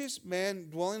righteous man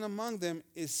dwelling among them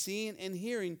is seeing and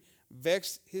hearing,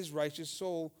 vexed his righteous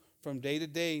soul from day to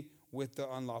day with the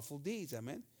unlawful deeds.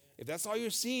 Amen. If that's all you're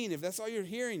seeing, if that's all you're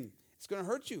hearing, it's going to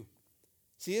hurt you.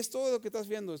 Si es todo lo que estás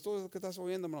viendo, es todo lo que estás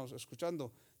oyendo, hermanos,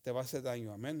 escuchando, te va a hacer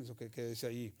daño. Amén. Eso que dice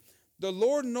allí. The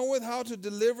Lord knoweth how to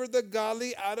deliver the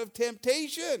godly out of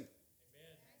temptation.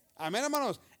 Amén,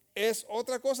 hermanos. Es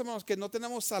otra cosa, hermanos, que no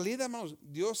tenemos salida, hermanos.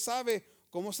 Dios sabe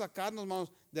cómo sacarnos, hermanos,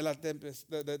 de la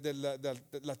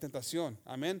tentación.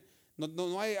 Amén.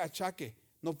 No hay achaque.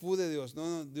 No pude Dios.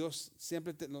 No, Dios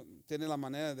siempre tiene la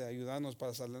manera de ayudarnos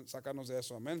para sacarnos de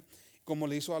eso. Amén. Como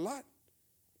le hizo a Lot.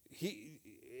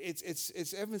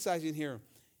 It's emphasizing here.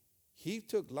 He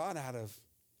took Lot out of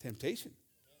temptation.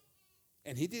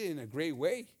 And he did it in a great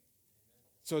way.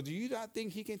 So do you not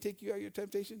think he can take you out of your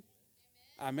temptation?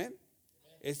 Amen.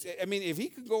 I mean, if he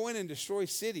could go in and destroy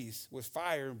cities with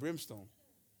fire and brimstone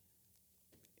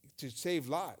to save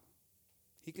Lot,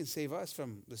 he can save us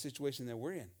from the situation that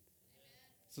we're in.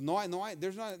 So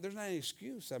there's not any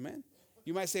excuse. Amen.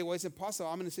 You might say, well, it's impossible.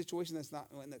 I'm in a situation that's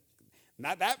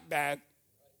not that bad.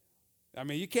 I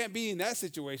mean, you can't be in that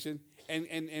situation.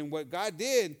 And what God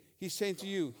did, he's saying to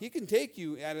you, he can take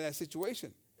you out of that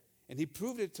situation. And he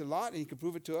proved it to Lot, and he can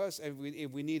prove it to us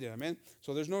if we need it. Amen.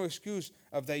 So there's no excuse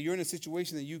of that you're in a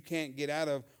situation that you can't get out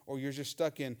of, or you're just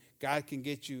stuck in. God can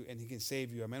get you, and he can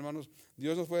save you. Amen, hermanos.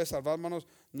 Dios nos puede salvar, hermanos.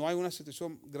 No hay una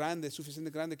situación grande, suficiente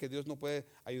grande, que Dios no puede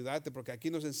ayudarte, porque aquí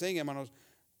nos enseña, hermanos,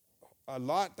 a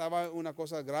Lot estaba una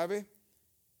cosa grave,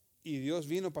 y Dios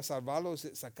vino para salvarlo,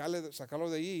 sacarlo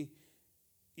de allí,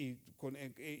 y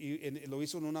lo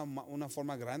hizo en una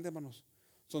forma grande, hermanos.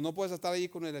 So, no puedes estar allí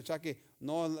con el achaque.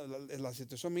 No, la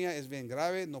situación mía es bien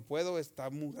grave, no puedo, está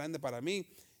muy grande para mí.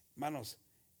 Hermanos,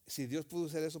 si Dios pudo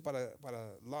hacer eso para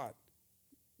Lot,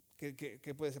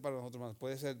 ¿qué puede ser para nosotros, hermanos?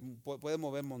 Puede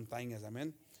mover montañas,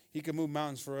 amén. He can move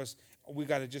mountains for us. We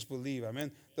got to just believe,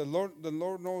 amen. The Lord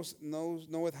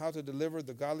knoweth how to deliver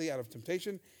the godly out of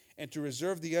temptation, and to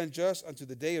reserve the unjust unto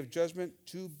the day of judgment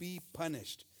to be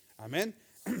punished. Amen.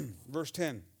 Verse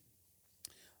 10.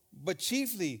 But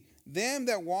chiefly them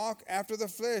that walk after the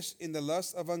flesh in the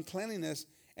lust of uncleanness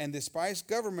and despise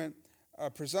government,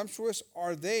 presumptuous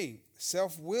are they,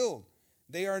 self-willed.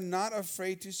 They are not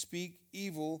afraid to speak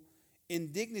evil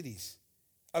indignities,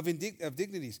 of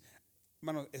dignities.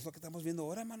 Hermanos, es lo que estamos viendo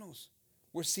ahora, hermanos.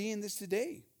 We're seeing this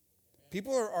today.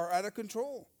 People are out of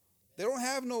control. They don't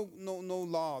have no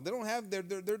law. They don't have,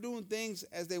 they're doing things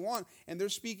as they want, and they're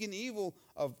speaking evil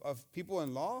of people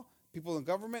in law, people in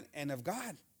government, and of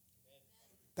God.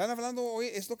 Están hablando hoy,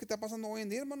 es lo que está pasando hoy en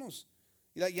día, hermanos.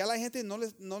 Ya la gente no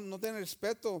tiene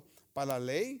respeto para la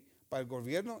ley, para el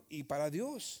gobierno y para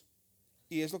Dios.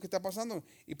 Y es lo que está pasando.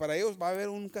 Y para ellos va a haber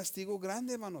un castigo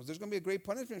grande, hermanos. There's going to be a great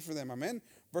punishment for them. Amen.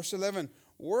 Verse 11.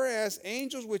 Whereas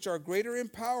angels which are greater in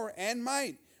power and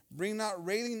might bring not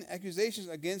railing accusations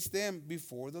against them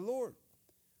before the Lord.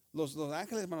 Los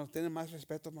ángeles, hermanos, tienen más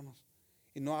respeto, hermanos.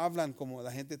 Y no hablan como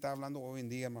la gente está hablando hoy en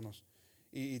día, hermanos.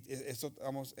 Y esto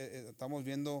estamos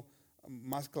viendo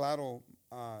más claro,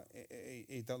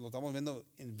 y lo estamos viendo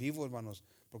en vivo, hermanos,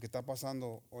 porque está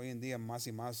pasando hoy en día más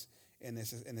y más en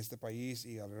este país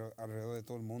y alrededor de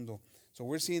todo el mundo. So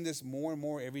we're seeing this more and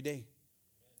more every day.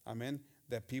 Amen.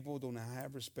 That people do not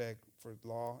have respect for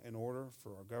law and order,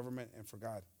 for our government, and for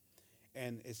God.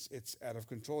 And it's out of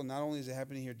control. Not only is it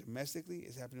happening here domestically,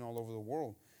 it's happening all over the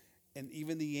world. And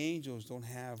even the angels don't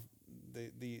have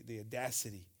the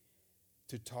audacity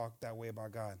to talk that way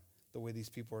about God, the way these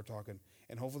people are talking.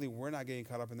 And hopefully we're not getting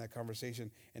caught up in that conversation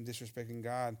and disrespecting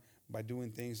God by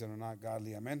doing things that are not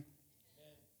godly. Amen? Amen.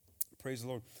 Praise the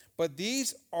Lord. But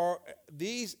these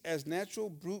as natural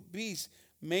brute beasts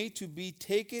made to be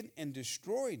taken and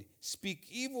destroyed, speak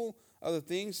evil of the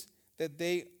things that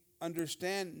they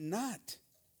understand not,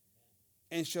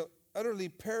 and shall utterly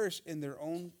perish in their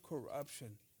own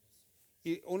corruption.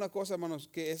 Y una cosa, hermanos,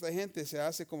 que esta gente se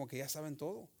hace como que ya saben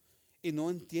todo. Y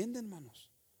no entienden, hermanos.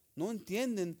 no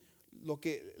entienden lo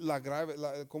que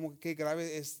qué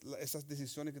grave es esas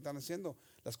decisiones que están haciendo,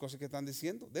 las cosas que están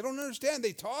diciendo. They don't understand.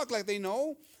 They talk like they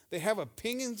know. They have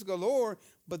opinions galore,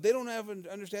 but they don't even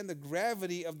understand the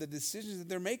gravity of the decisions that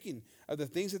they're making, of the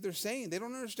things that they're saying. They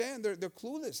don't understand. They're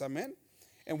clueless. Amen.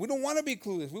 And we don't want to be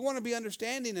clueless. We want to be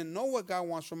understanding and know what God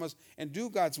wants from us and do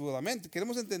God's will. Amen.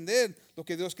 Queremos entender lo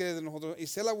que Dios quiere de nosotros y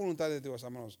ser la voluntad de Dios,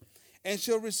 hermanos. And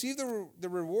shall receive the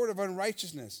reward of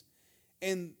unrighteousness.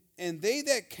 And they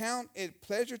that count it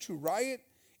pleasure to riot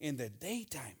in the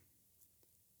daytime.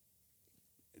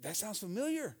 That sounds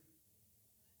familiar.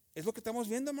 Es lo que estamos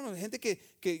viendo, hermanos. Gente que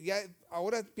ya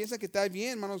ahora piensa que está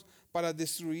bien, hermanos, para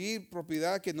destruir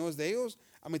propiedad que no es de ellos.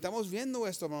 A mí estamos viendo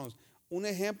esto, hermanos. Un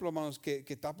ejemplo, hermanos, que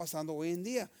está pasando hoy en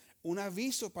día. Un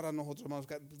aviso para nosotros, hermanos,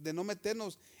 de no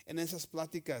meternos en esas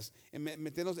pláticas, en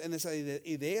meternos en esas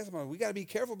ideas, hermanos. We got to be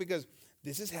careful because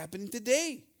this is happening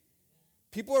today.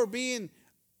 People are being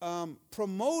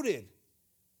promoted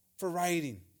for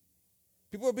rioting.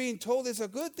 People are being told it's a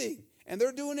good thing. And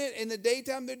they're doing it in the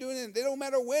daytime. They're doing it. They don't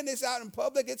matter when. It's out in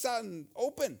public. It's out in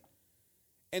open.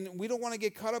 And we don't want to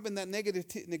get caught up in that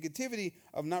negativity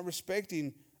of not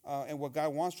respecting and what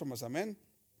God wants from us. Amen.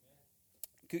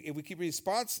 If we keep reading,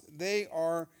 spots they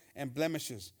are and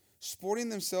blemishes, sporting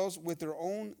themselves with their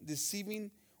own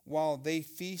deceiving while they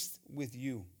feast with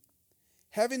you,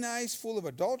 having eyes full of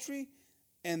adultery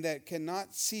and that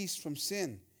cannot cease from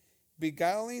sin,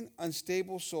 beguiling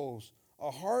unstable souls,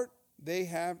 a heart they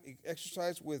have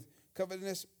exercised with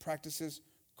covetousness practices,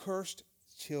 cursed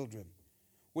children,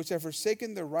 which have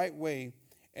forsaken the right way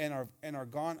and are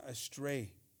gone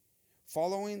astray,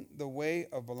 following the way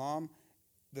of Balaam,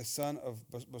 the son of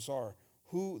Bosor,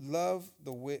 who love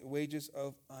the wages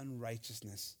of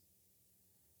unrighteousness.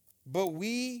 But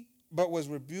was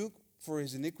rebuked for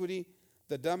his iniquity.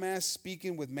 The dumbass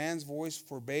speaking with man's voice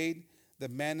forbade the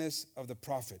madness of the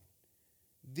prophet.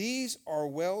 These are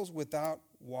wells without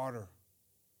water,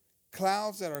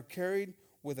 clouds that are carried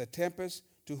with a tempest,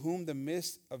 to whom the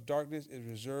mist of darkness is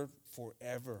reserved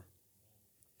forever.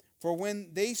 For when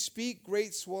they speak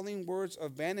great swelling words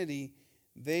of vanity,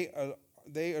 they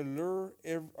allure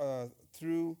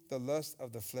through the lust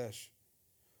of the flesh.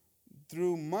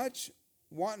 Through much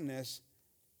wantonness,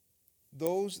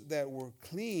 those that were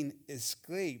clean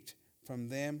escaped from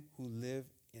them who live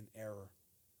in error.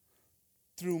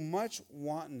 Through much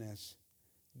wantonness,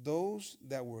 those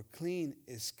that were clean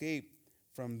escaped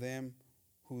from them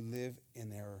who live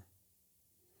in error.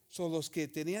 So los que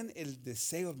tenían el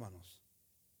deseo, hermanos,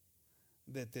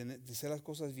 de hacer las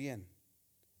cosas bien,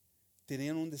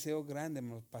 tenían un deseo grande,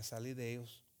 hermanos, para salir de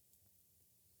ellos.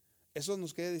 Eso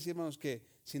nos quiere decir, hermanos, que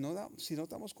si no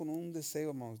estamos con un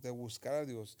deseo, hermanos, de buscar a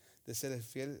Dios, de ser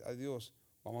fiel a Dios,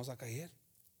 vamos a caer.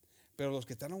 Pero los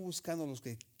que están buscando, los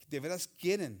que de veras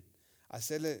quieren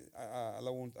hacer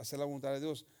la voluntad de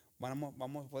Dios,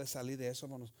 vamos a poder salir de eso,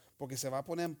 hermanos, porque se va a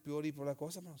poner peor y peor la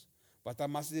cosa, hermanos. Va a estar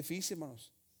más difícil,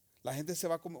 hermanos. La gente se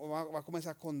va a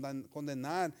comenzar a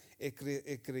condenar el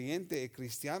creyente, el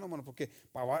cristiano, hermano, porque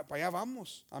para allá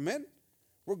vamos. Amén.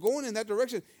 We're going in that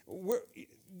direction.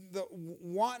 The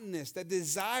wantonness, that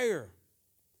desire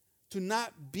to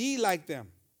not be like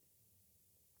them.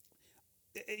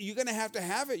 You're going to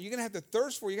have it. You're going to have to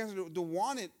thirst for it. You're going to have to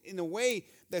want it in a way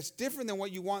that's different than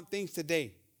what you want things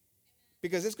today.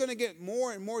 Because it's going to get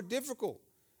more and more difficult.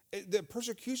 The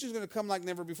persecution is going to come like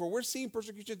never before. We're seeing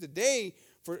persecution today.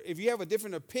 For if you have a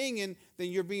different opinion, then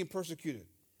you're being persecuted.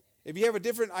 If you have a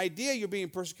different idea, you're being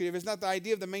persecuted. If it's not the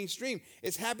idea of the mainstream,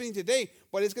 it's happening today,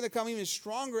 but it's going to come even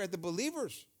stronger at the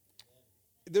believers.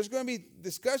 There's going to be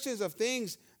discussions of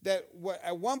things that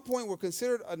at one point were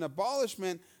considered an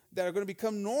abolishment that are going to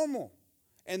become normal.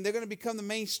 And they're going to become the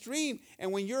mainstream.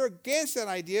 And when you're against that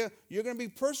idea, you're going to be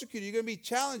persecuted. You're going to be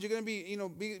challenged. You're going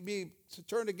to be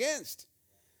turned against.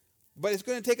 But it's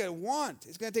going to take a want.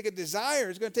 It's going to take a desire.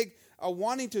 It's going to take a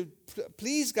wanting to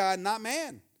please God, not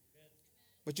man.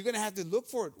 But you're going to have to look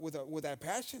for it with that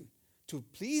passion to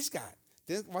please God.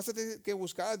 Vas a tener que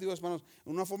buscar a Dios, hermanos,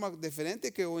 en una forma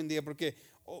diferente que hoy en día, porque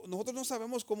nosotros no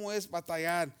sabemos cómo es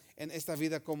batallar en esta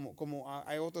vida como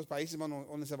hay otros países, hermanos,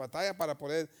 donde se batalla para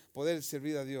poder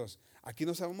servir a Dios. Aquí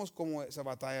no sabemos cómo se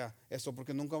batalla esto,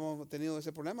 porque nunca hemos tenido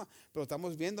ese problema, pero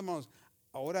estamos viendo, hermanos,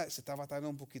 ahora se está batallando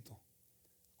un poquito.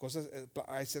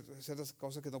 Hay ciertas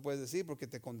cosas que no puedes decir porque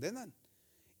te condenan.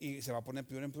 Y se va a poner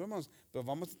peor en peor, hermanos. Pero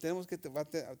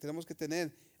tenemos que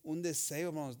tener un deseo,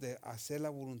 hermanos, de hacer la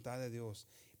voluntad de Dios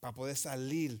para poder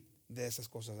salir de esas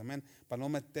cosas. Amén. Para no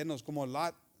meternos como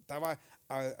Lot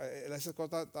esas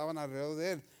cosas estaban alrededor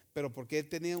de él. Pero porque él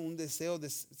tenía un deseo de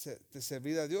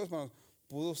servir a Dios, hermanos,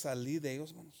 pudo salir de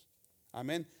ellos, hermanos.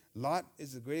 Amén. Lot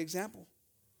is a great example.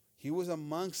 He was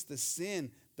amongst the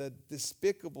sin, the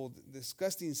despicable,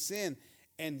 disgusting sin,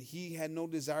 and he had no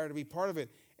desire to be part of it.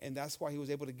 And that's why he was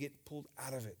able to get pulled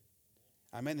out of it.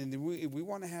 Amen. And if we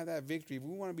want to have that victory, if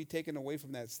we want to be taken away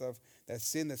from that stuff, that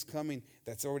sin that's coming,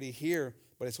 that's already here,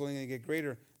 but it's only going to get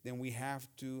greater, then we have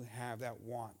to have that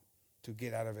want to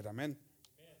get out of it. Amen.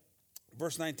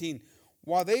 Verse 19.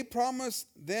 While they promised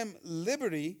them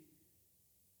liberty,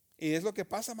 y es lo que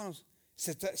pasa, hermanos.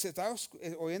 Se está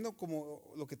oyendo como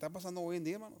lo que está pasando hoy en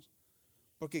día, hermanos.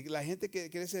 Porque la gente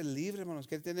quiere ser libre, hermanos,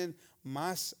 quiere tener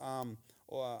más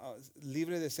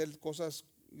libre de hacer cosas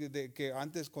que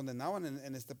antes condenaban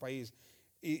en este país.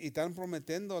 Y están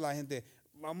prometiendo a la gente,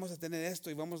 vamos a tener esto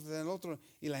y vamos a tener lo otro.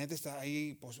 Y la gente está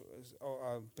ahí pues,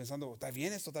 pensando, está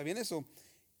bien esto, está bien eso.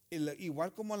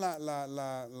 Igual como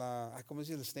 ¿cómo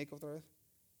dice el snake otra vez?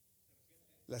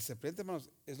 La serpiente, hermanos,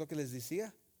 es lo que les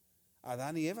decía a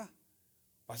Adán y Eva.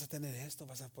 Vas a tener esto,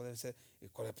 vas a poder ser. Y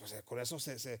con eso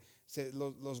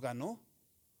los ganó.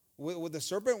 With the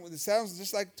serpent, it sounds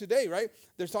just like today, right?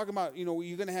 They're talking about,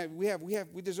 you're gonna have,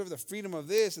 we deserve the freedom of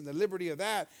this and the liberty of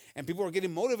that, and people are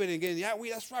getting motivated and getting,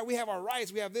 that's right, we have our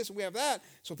rights, we have this, and we have that.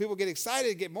 So people get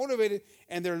excited, get motivated,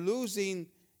 and they're losing,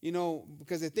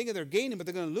 because they think they're gaining, but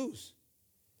they're gonna lose.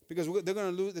 Because they're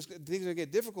going to lose, things are going to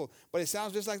get difficult. But it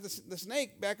sounds just like the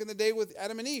snake back in the day with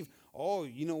Adam and Eve. Oh,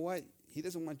 you know what? He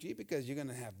doesn't want you because you're going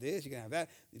to have this, you're going to have that.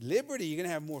 Liberty, you're going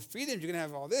to have more freedom, you're going to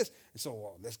have all this. And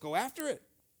so, let's go after it.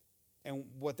 And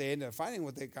what they ended up finding,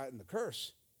 what they got in the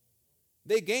curse.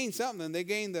 They gained something. They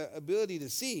gained the ability to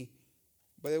see,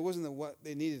 but it wasn't what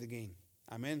they needed to gain.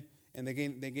 Amen? And they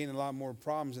gained a lot more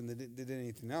problems than they did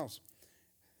anything else.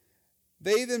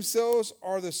 They themselves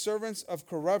are the servants of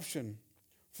corruption,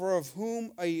 for of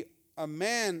whom a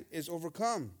man is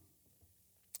overcome,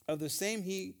 of the same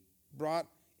he brought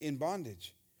in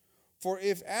bondage. For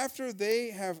if after they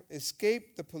have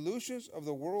escaped the pollutions of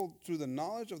the world through the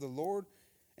knowledge of the Lord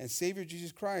and Savior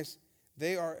Jesus Christ,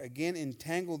 they are again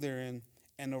entangled therein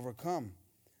and overcome,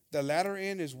 the latter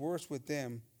end is worse with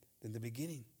them than the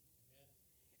beginning.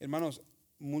 Hermanos,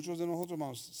 muchos de nosotros,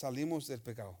 hermanos, salimos del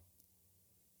pecado.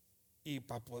 Y ir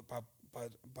para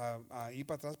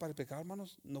atrás para el pecado,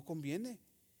 hermanos, no conviene.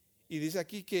 Y dice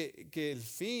aquí que el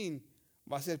fin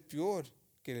va a ser peor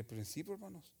que el principio,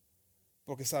 hermanos.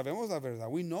 Porque sabemos la verdad.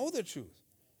 We know the truth.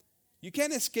 You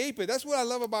can't escape it. That's what I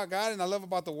love about God and I love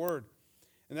about the Word.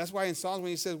 And that's why in Psalms when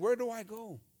he says, where do I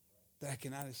go that I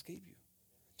cannot escape you?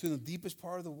 To the deepest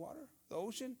part of the water, the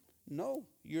ocean? No,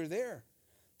 you're there.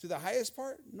 To the highest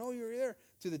part? No, you're there.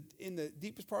 In the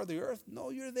deepest part of the earth?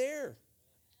 No, you're there.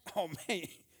 Oh, man.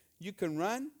 You can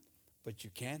run, but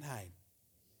you can't hide.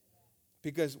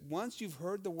 Because once you've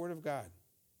heard the Word of God,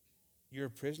 you're a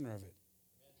prisoner of it.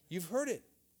 You've heard it.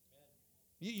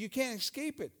 You can't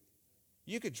escape it.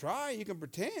 You could try, you can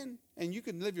pretend, and you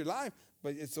can live your life,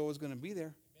 but it's always going to be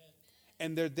there.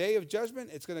 And their day of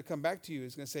judgment, it's going to come back to you.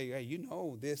 It's going to say, hey,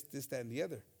 this, that, and the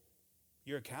other.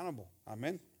 You're accountable.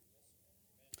 Amen.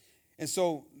 And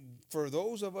so for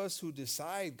those of us who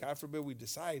decide, God forbid we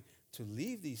decide to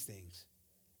leave these things,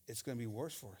 it's going to be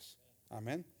worse for us.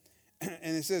 Amen.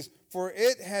 And it says, for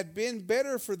it had been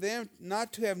better for them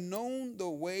not to have known the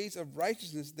ways of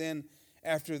righteousness than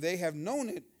after they have known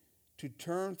it to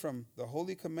turn from the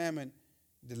holy commandment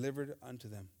delivered unto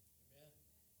them. Amen.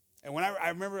 And when I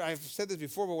remember, I've said this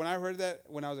before, but when I heard that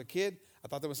when I was a kid, I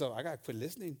thought to myself, I got to quit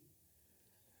listening.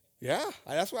 Yeah,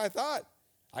 that's what I thought.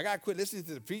 I got to quit listening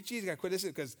to the preachers. I got to quit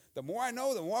listening because the more I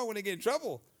know, the more I want to get in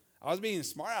trouble. I was being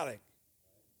smart aleck.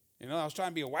 I was trying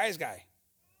to be a wise guy.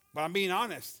 But I'm being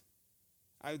honest.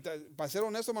 Para ser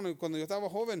honesto, hermano, cuando yo estaba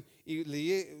joven y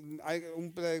leí,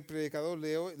 un predicador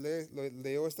leyó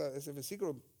ese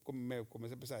versículo, me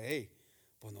comencé a pensar, hey,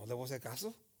 pues no le voy a hacer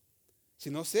caso. Si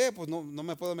no sé, pues no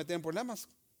me puedo meter en problemas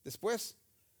después.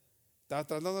 Estaba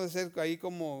tratando de ser ahí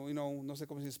como, no sé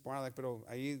cómo se dice, pero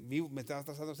ahí vivo, me estaba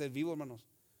tratando de ser vivo, hermanos.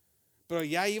 Pero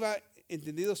ya iba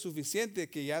entendido suficiente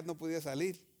que ya no podía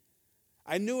salir.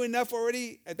 I knew enough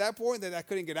already at that point that I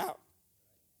couldn't get out.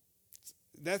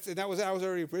 I was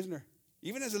already a prisoner.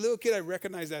 Even as a little kid, I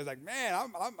recognized that. I was like, man,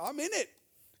 I'm in it.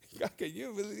 God, can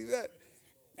you believe that?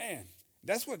 Man,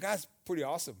 that's what God's pretty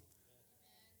awesome.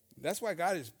 That's why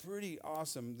God is pretty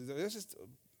awesome. This is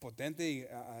potente y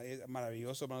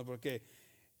maravilloso, hermanos, porque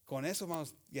con eso,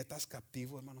 hermanos, ya estás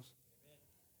captivo, hermanos.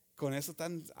 Con eso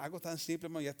algo tan simple,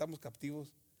 hermanos, ya estamos captivos.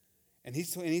 And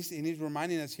he's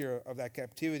reminding us here of that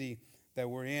captivity that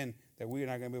we're in, that we are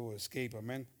not going to be able to escape.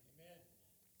 Amen.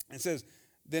 It says,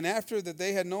 then after that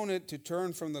they had known it, to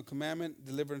turn from the commandment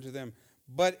delivered unto them.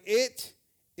 But it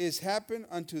is happened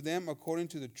unto them according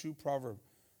to the true proverb.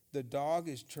 the dog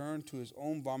is turned to his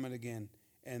own vomit again,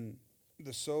 and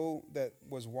the soul that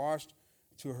was washed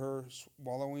to her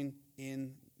swallowing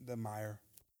in the mire.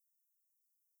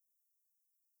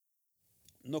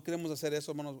 No queremos hacer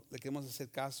eso, hermanos. Le queremos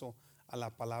hacer caso a la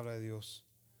palabra de Dios,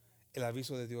 el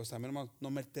aviso de Dios. Amén, hermanos. No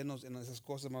meternos en esas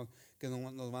cosas, hermanos, que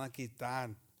nos van a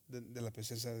quitar de la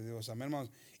presencia de Dios. Amén,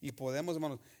 hermanos. Y podemos,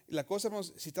 hermanos. Y la cosa,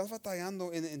 hermanos, si estás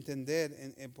batallando en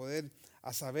entender, en poder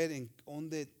a saber en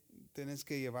dónde tienes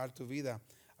que llevar tu vida,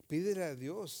 pídele a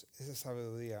Dios esa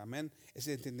sabiduría. Amén.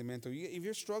 Ese entendimiento. If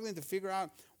you're struggling to figure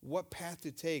out what path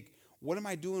to take, what am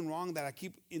I doing wrong that I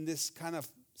keep in this kind of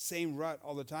same rut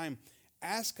all the time?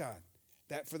 Ask God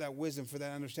for that wisdom, for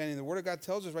that understanding. The Word of God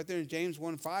tells us right there in James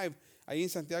 1:5, ahí en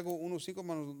Santiago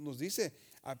 1:5 nos dice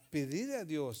a pedir a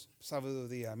Dios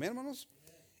sabiduría. Amén, hermanos.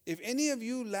 If any of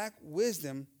you lack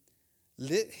wisdom,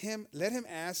 let him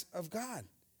ask of God,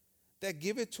 that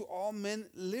give it to all men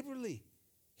liberally.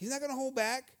 He's not going to hold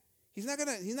back. He's not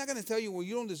going to tell you, well,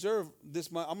 you don't deserve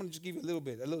this much. I'm going to just give you a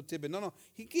little tidbit. No.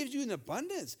 He gives you in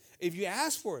abundance. If you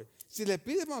ask for it. Si le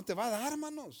pides, hermano, te va a dar,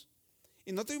 hermanos.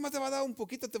 Y no te va a dar un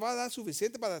poquito, te va a dar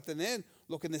suficiente para tener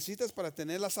lo que necesitas para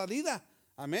tener la salida.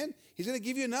 Amen. He's going to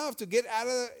give you enough to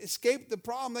escape the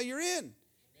problem that you're in. Amen.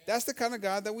 That's the kind of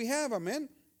God that we have. Amen.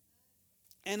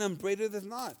 And upbraideth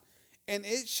not. And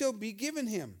it shall be given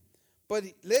him. But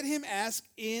let him ask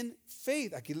in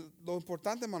faith. Aquí lo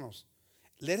importante, hermanos.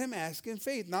 Let him ask in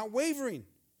faith, not wavering.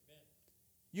 Amen.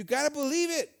 You got to believe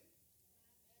it.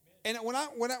 Amen. And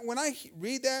when I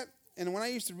read that, and when I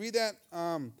used to read that,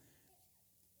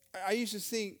 I used to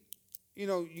think, you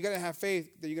got to have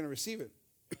faith that you're going to receive it.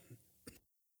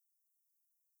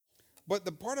 But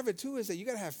the part of it too is that you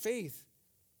got to have faith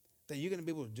that you're going to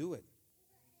be able to do it.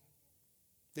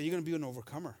 That you're going to be an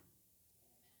overcomer.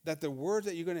 That the word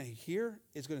that you're going to hear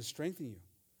is going to strengthen you.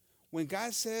 When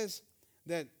God says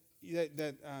that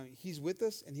he's with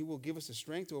us and he will give us the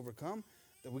strength to overcome,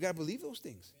 that we got to believe those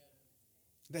things.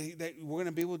 That we're going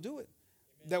to be able to do it.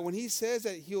 That when he says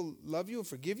that he'll love you and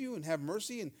forgive you and have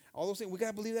mercy and all those things, we got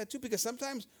to believe that too, because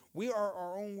sometimes we are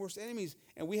our own worst enemies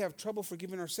and we have trouble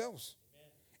forgiving ourselves.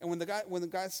 Amen. And when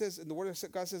God says, in the word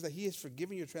of God says that he has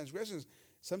forgiven your transgressions,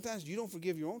 sometimes you don't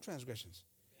forgive your own transgressions.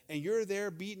 Amen. And you're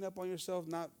there beating up on yourself,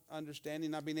 not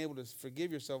understanding, not being able to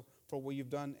forgive yourself for what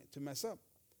you've done to mess up.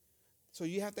 So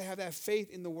you have to have that faith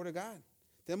in the word of God.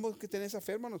 Tenemos que tener esa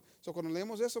fe, hermanos. So cuando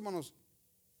leemos eso, hermanos,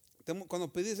 cuando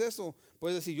pides eso,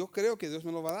 puedes decir, yo creo que Dios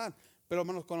me lo va a dar. Pero,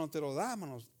 hermanos, cuando te lo da,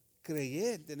 hermanos,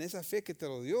 creer, tener esa fe que te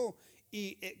lo dio.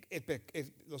 Y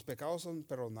los pecados son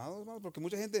perdonados, hermanos, porque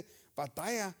mucha gente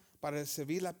batalla para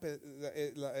recibir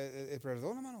el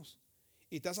perdón, hermanos.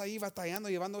 Y estás ahí batallando,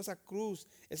 llevando esa cruz,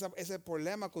 ese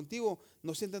problema contigo,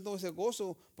 no sientes todo ese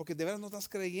gozo, porque de verdad no estás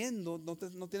creyendo,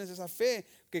 no tienes esa fe,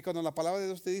 que cuando la palabra de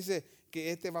Dios te dice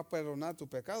que Él te va a perdonar tus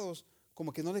pecados,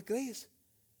 como que no le crees.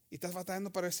 Y estás batallando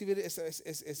para recibir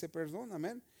ese perdón,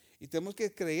 amén. Y tenemos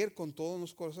que creer con todo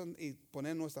nuestro corazón y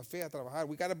poner nuestra fe a trabajar.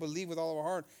 We got to believe with all of our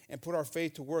heart and put our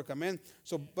faith to work, amen.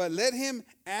 So, but let him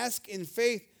ask in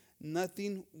faith,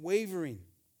 nothing wavering.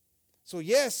 So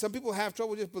yes, some people have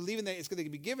trouble just believing that it's going to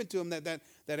be given to them,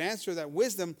 that answer, that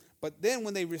wisdom. But then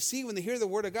when they hear the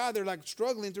word of God, they're like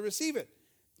struggling to receive it.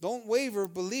 Don't waver,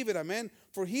 believe it, amen.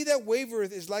 For he that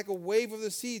wavereth is like a wave of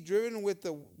the sea, driven with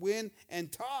the wind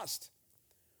and tossed.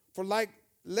 For let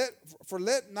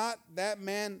not that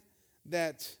man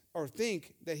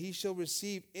think that he shall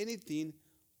receive anything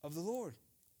of the Lord.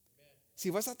 Amen. Si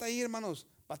vas a estar ahí, hermanos,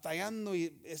 batallando y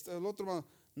el otro, hermano,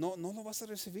 no lo vas a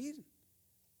recibir.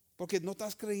 Porque no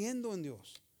estás creyendo en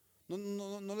Dios.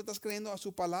 No le estás creyendo a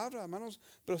su palabra, hermanos.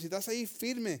 Pero si estás ahí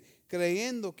firme,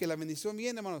 creyendo que la bendición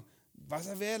viene, hermanos, vas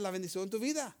a ver la bendición en tu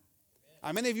vida.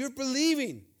 Amen. If you're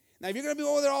believing. Now, if you're going to be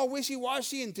over there all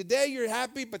wishy-washy and today you're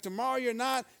happy, but tomorrow you're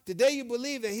not, today you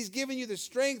believe that he's giving you the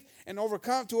strength and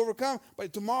to overcome,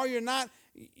 but tomorrow you're not,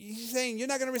 he's saying you're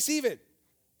not going to receive it.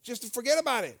 Just to forget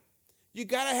about it. You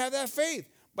got to have that faith.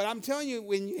 But I'm telling you,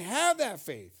 when you have that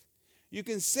faith, you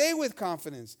can say with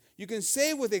confidence, you can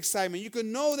say with excitement, you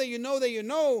can know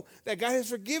that God has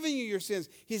forgiven you your sins.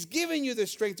 He's given you the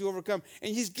strength to overcome,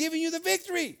 and he's giving you the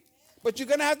victory. But you're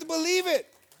going to have to believe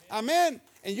it. Amen.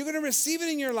 And you're going to receive it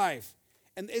in your life.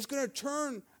 And it's going to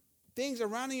turn things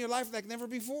around in your life like never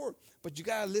before. But you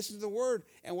got to listen to the word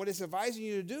and what it's advising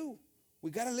you to do. We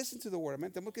got to listen to the word.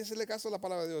 Amén. Tenemos que hacerle caso a la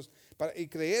palabra de Dios y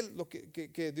creer lo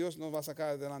que Dios nos va a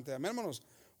sacar adelante. Amén, hermanos.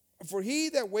 For he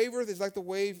that wavereth is like the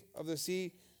wave of the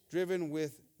sea, driven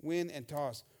with wind and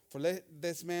tossed. For let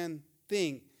this man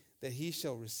think that he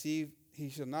shall receive,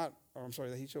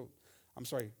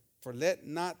 for let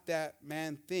not that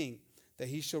man think that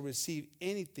he shall receive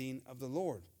anything of the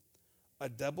Lord. A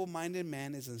double-minded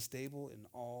man is unstable in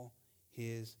all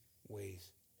his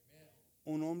ways.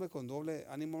 Un hombre con doble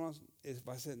ánimo,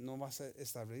 hermanos, no va a ser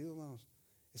establecido, hermanos.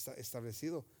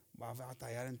 Establecido. Va a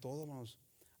batallar en todo, hermanos.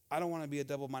 I don't want to be a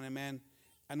double-minded man.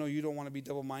 I know you don't want to be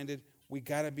double-minded. We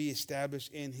got to be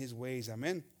established in his ways.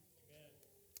 Amen.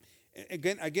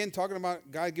 Again, talking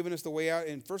about God giving us the way out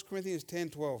in 1 Corinthians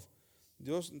 10:12.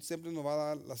 Dios siempre nos va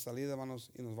a dar la salida, hermanos,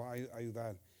 y nos va a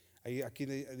ayudar. Aquí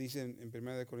dice en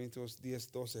 1 Corintios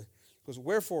 10:12. Because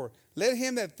wherefore, let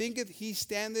him that thinketh he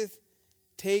standeth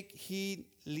take heed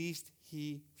lest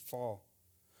he fall.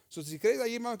 So, si crees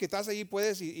allí, hermano, que estás allí,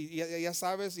 puedes y ya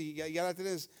sabes y ya la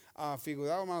tienes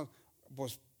figurado, hermano,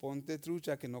 pues ponte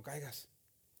trucha que no caigas.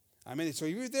 Amen. So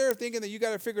if you're there thinking that you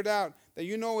got it figured out, that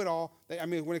you know it all,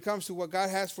 when it comes to what God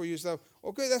has for you, stuff,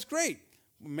 okay, that's great.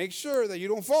 Make sure that you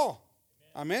don't fall.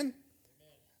 Amen.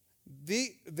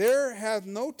 There hath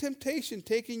no temptation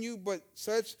taken you but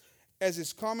such as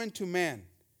is common to man.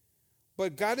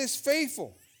 But God is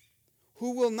faithful,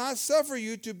 who will not suffer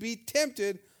you to be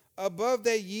tempted above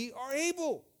that ye are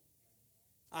able.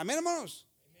 Amén, hermanos.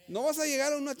 No vas a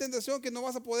llegar a una tentación que no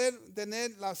vas a poder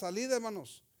tener la salida,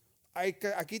 hermanos.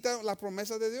 Aquí está la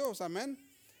promesa de Dios. Amen.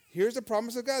 Here's the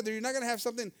promise of God. You're not going to have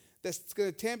something that's going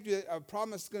to tempt you, a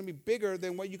promise that's going to be bigger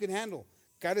than what you can handle.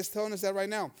 God is telling us that right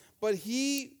now. But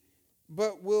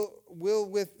will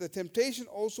with the temptation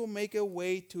also make a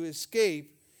way to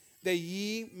escape, that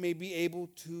ye may be able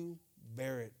to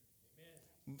bear it.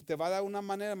 Amen. Te va a dar una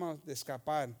manera, hermanos, de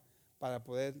escapar para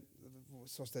poder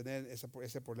sostener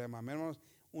ese problema. Amén, hermanos.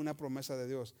 Una promesa de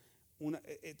Dios.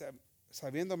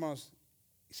 Sabiendo, hermanos,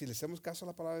 si le hacemos caso a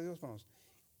la palabra de Dios, hermanos,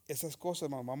 esas cosas,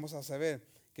 hermanos, vamos a saber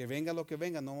que venga lo que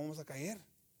venga, no vamos a caer.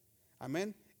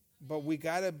 Amén. But we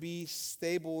got to be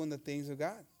stable in the things of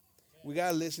God. We got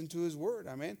to listen to his word.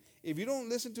 Amen. If you don't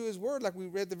listen to his word, like we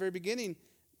read at the very beginning,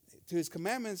 to his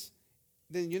commandments,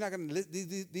 then you're not going to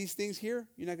these things here,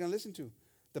 you're not going to listen to.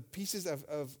 The pieces of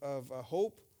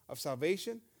hope, of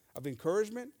salvation, of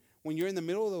encouragement. When you're in the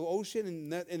middle of the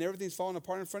ocean and everything's falling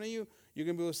apart in front of you, you're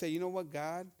going to be able to say, you know what,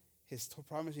 God has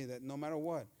promised me that no matter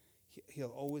what, he'll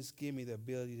always give me the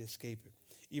ability to escape it.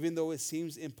 Even though it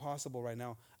seems impossible right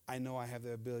now, I know I have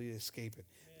the ability to escape it.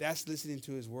 Amen. That's listening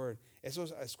to his word. Eso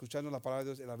es escuchando la palabra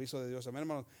de Dios, el aviso de Dios. Amén,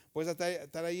 hermanos. Puedes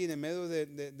estar ahí en el medio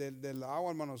del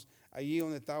agua, hermanos, allí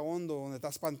donde está hondo, donde está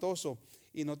espantoso,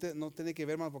 y no tiene que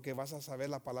ver, hermanos, porque vas a saber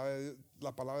la palabra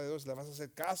de Dios, le vas a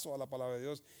hacer caso a la palabra de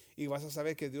Dios, y vas a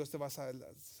saber que Dios te va a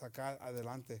sacar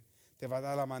adelante. Te va a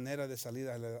dar la manera de salir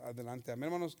adelante. Amén,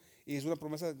 hermanos. Y es una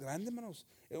promesa grande, hermanos.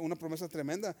 Una promesa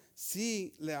tremenda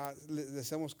si le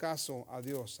hacemos caso a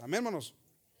Dios. Amén, hermanos.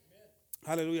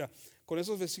 Aleluya. Con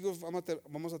esos versículos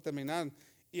vamos a terminar.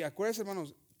 Y acuérdense,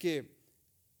 hermanos, que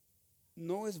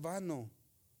no es vano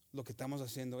lo que estamos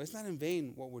haciendo. It's not in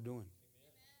vain what we're doing.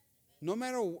 No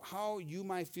matter how you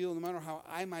might feel, no matter how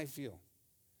I might feel.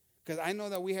 Because I know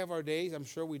that we have our days, I'm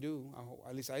sure we do,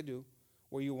 at least I do,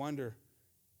 where you wonder,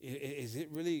 is it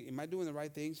really, am I doing the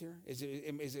right things here? Is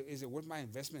it worth my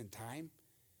investment in time?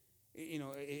 You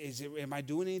know, am I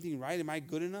doing anything right? Am I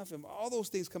good enough? And all those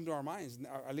things come to our minds,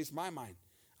 or at least my mind.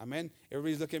 Amen.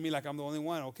 Everybody's looking at me like I'm the only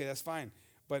one. Okay, that's fine.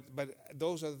 But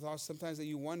those are the thoughts sometimes that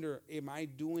you wonder, am I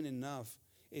doing enough?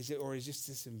 Or is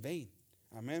this in vain?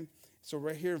 Amen. So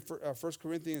right here in 1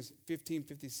 Corinthians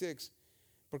 15:56,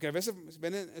 porque a veces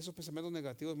ven esos pensamientos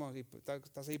negativos, hermanos, y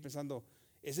estás ahí pensando,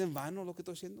 ¿es en vano lo que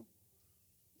estoy haciendo?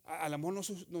 A lo mejor no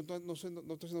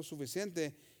estoy siendo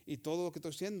suficiente y todo lo que estoy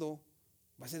haciendo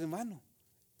va a ser en vano.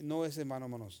 No es en vano,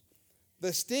 hermanos.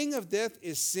 The sting of death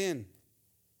is sin,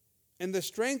 and the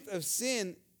strength of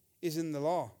sin is in the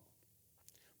law.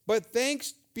 But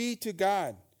thanks be to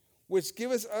God, which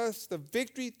giveth us the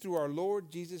victory through our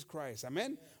Lord Jesus Christ.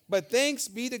 Amen. But thanks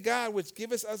be to God, which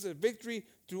giveth us the victory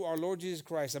through our Lord Jesus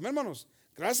Christ. Amén, hermanos.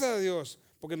 Gracias a Dios,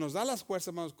 porque nos da las fuerzas,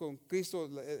 hermanos, con Cristo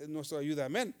nuestra ayuda.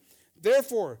 Amén.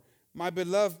 Therefore, my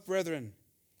beloved brethren,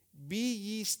 be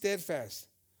ye steadfast,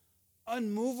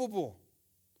 unmovable,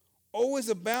 always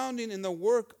abounding in the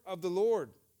work of the Lord.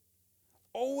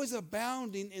 Always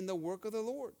abounding in the work of the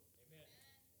Lord. Amen.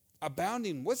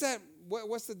 Abounding. What's that?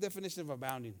 What's the definition of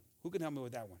abounding? Who can help me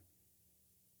with that one?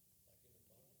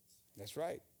 That's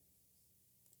right.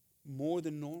 More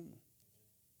than normal.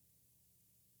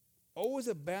 Always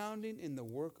abounding in the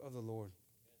work of the Lord.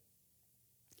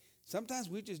 Sometimes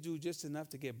we just do just enough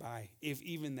to get by, if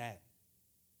even that.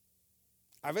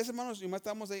 A veces, hermanos, y más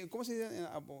estamos ahí, ¿cómo se dice en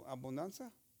abundancia?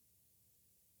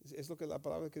 ¿Es lo que la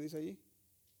palabra que dice allí?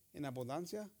 En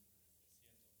abundancia.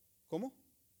 ¿Cómo?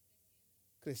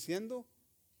 Creciendo.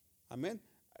 Amén.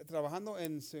 Trabajando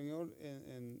en Señor.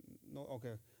 No,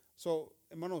 okay. So,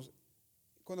 hermanos,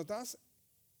 cuando estás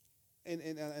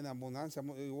en abundancia,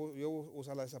 yo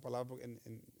uso esa palabra porque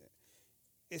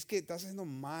es que estás haciendo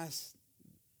más,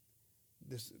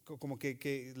 como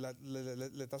que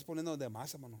le estás poniendo de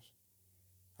más, hermanos.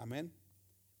 Amén.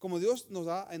 Como Dios nos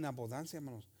da en abundancia,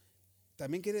 hermanos,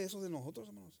 también quiere eso de nosotros,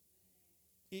 hermanos.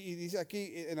 Y dice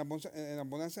aquí en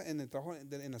abundancia en el trabajo,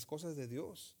 en las cosas de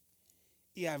Dios.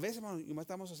 Y a veces, hermanos,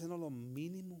 estamos haciendo lo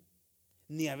mínimo,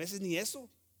 ni a veces ni eso.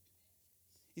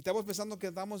 Y estamos pensando que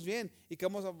estamos bien y que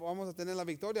vamos a tener la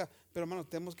victoria. Pero, hermanos,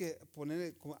 tenemos que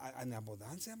poner en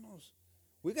abundancia, hermanos.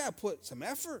 We got to put some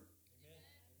effort.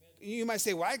 Amen. You might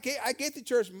say, well, I get to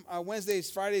church Wednesdays,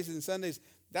 Fridays, and Sundays.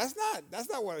 That's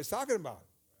not what I was talking about.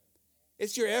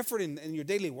 It's your effort in your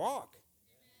daily walk.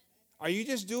 Are you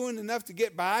just doing enough to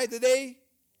get by today?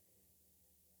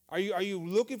 Are you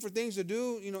looking for things to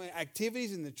do,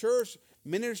 activities in the church,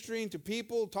 ministering to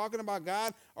people, talking about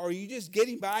God? Or are you just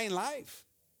getting by in life?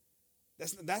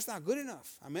 That's not good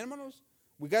enough. Amen, hermanos?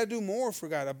 We got to do more for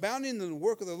God, abounding in the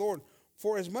work of the Lord.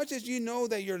 For as much as you know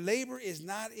that your labor is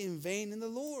not in vain in the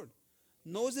Lord.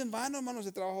 No es en vano, hermanos,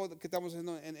 el trabajo que estamos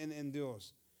haciendo en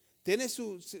Dios. Tiene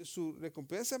su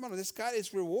recompensa, hermanos. It's got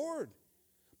its reward.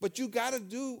 But you got to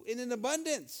do it in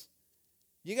abundance.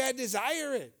 You got to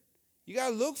desire it. You got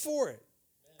to look for it.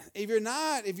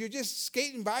 Amen. If you're just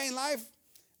skating by in life,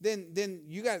 then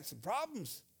you got some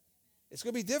problems. It's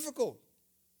going to be difficult.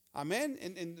 Amen.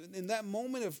 And in that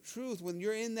moment of truth, when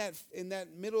you're in that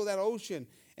middle of that ocean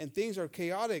and things are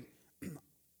chaotic,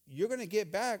 you're going to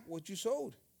get back what you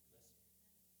sowed.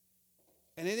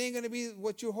 And it ain't going to be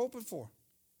what you're hoping for.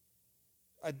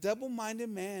 A double-minded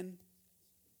man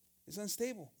is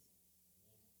unstable.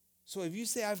 So if you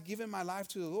say, I've given my life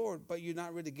to the Lord, but you're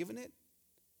not really giving it,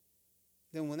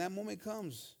 then when that moment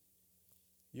comes,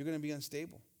 you're going to be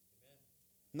unstable. Amen.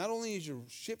 Not only is your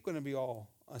ship going to be all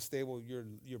unstable,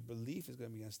 your belief is going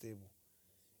to be unstable.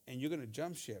 And you're going to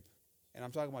jump ship. And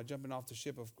I'm talking about jumping off the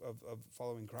ship of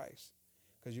following Christ.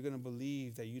 Because you're going to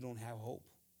believe that you don't have hope,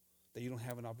 that you don't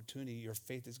have an opportunity. Your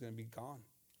faith is going to be gone.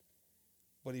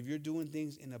 But if you're doing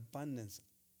things in abundance,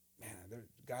 man,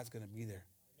 God's going to be there.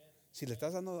 Amen. Si le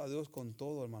estás dando a Dios con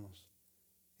todo, hermanos,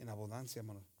 en abundancia,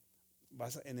 hermanos,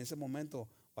 en ese momento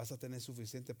vas a tener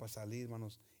suficiente para salir,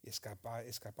 hermanos, y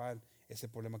escapar ese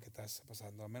problema que estás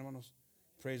pasando. Amén, hermanos.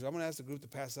 Praise. I'm going to ask the group to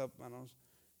pass up, hermanos.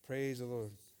 Praise the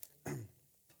Lord.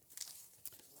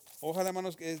 Ojalá,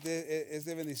 hermanos, que es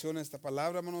de bendición esta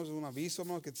palabra, hermanos, es un aviso,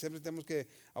 hermanos, que siempre tenemos que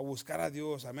buscar a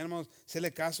Dios. Amén, hermanos,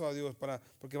 hacerle caso a Dios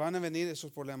porque van a venir esos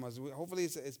problemas. Hopefully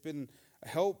it's been a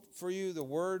help for you, the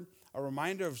word, a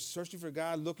reminder of searching for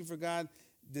God, looking for God,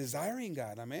 desiring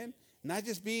God. Amen. Not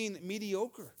just being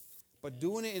mediocre, but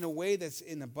doing it in a way that's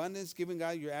in abundance, giving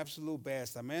God your absolute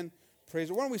best. Amen.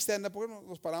 Praise. Why don't we stand up? ¿Por qué no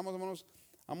nos paramos, hermanos?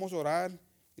 Vamos a orar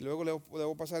y luego le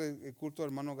voy a pasar el culto al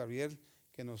hermano Gabriel.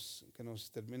 Que nos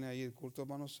termine ahí el culto,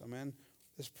 hermanos. Amen.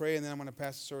 Let's pray, and then I'm going to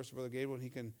pass the service to Brother Gabriel, and he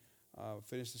can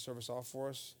finish the service off for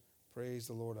us. Praise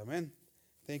the Lord. Amen.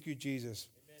 Thank you, Jesus.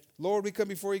 Amen. Lord, we come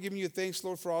before you giving you thanks,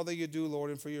 Lord, for all that you do, Lord,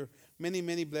 and for your many,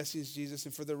 many blessings, Jesus,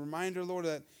 and for the reminder, Lord,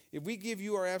 that if we give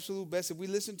you our absolute best, if we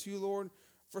listen to you, Lord,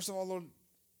 first of all, Lord,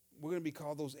 we're going to be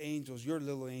called those angels, your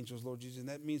little angels, Lord Jesus, and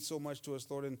that means so much to us,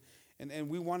 Lord, and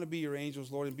we want to be your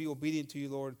angels, Lord, and be obedient to you,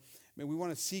 Lord. I mean, we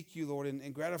want to seek you, Lord,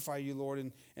 and gratify you,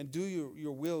 Lord, and do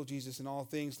your will, Jesus, in all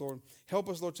things, Lord. Help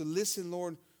us, Lord, to listen,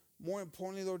 Lord, more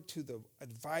importantly, Lord, to the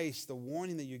advice, the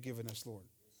warning that you're giving us, Lord.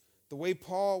 The way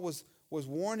Paul was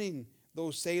warning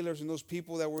those sailors and those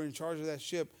people that were in charge of that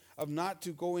ship of not to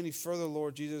go any further,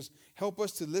 Lord Jesus. Help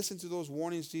us to listen to those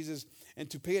warnings, Jesus, and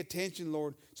to pay attention,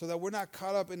 Lord, so that we're not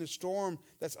caught up in a storm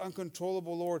that's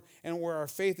uncontrollable, Lord, and where our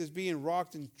faith is being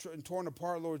rocked and torn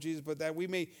apart, Lord Jesus, but that we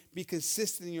may be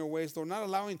consistent in your ways, Lord, not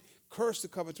allowing curse to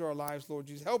come into our lives, Lord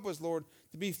Jesus. Help us, Lord,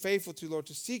 to be faithful to you, Lord,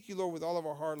 to seek you, Lord, with all of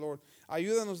our heart, Lord.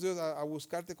 Ayúdanos, Dios, a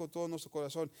buscarte con todo nuestro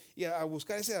corazón y a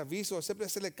buscar ese aviso, a siempre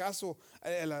hacerle caso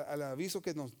al aviso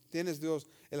que nos tienes, Dios,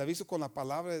 el aviso con la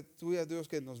palabra tuya, Dios,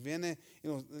 que nos viene y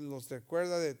nos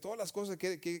recuerda de todas las cosas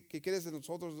que quieres de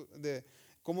nosotros, de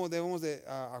cómo debemos de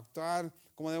actuar,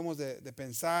 cómo debemos de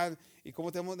pensar y cómo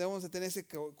debemos de tener ese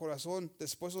corazón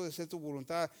dispuesto de hacer tu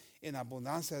voluntad en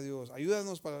abundancia, Dios.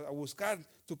 Ayúdanos para buscar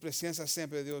tu presencia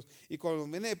siempre, Dios. Y cuando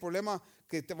viene el problema,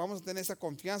 que vamos a tener esa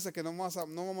confianza, que no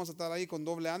vamos a estar ahí con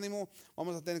doble ánimo,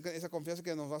 vamos a tener esa confianza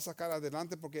que nos va a sacar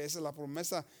adelante, porque esa es la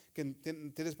promesa que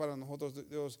tienes para nosotros,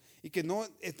 Dios. Y que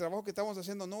el trabajo que estamos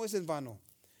haciendo no es en vano.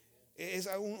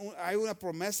 Hay una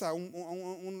promesa,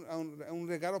 un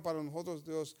regalo para nosotros,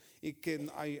 Dios, y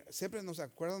que siempre nos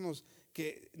acuérdanos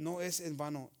que no es en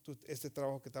vano este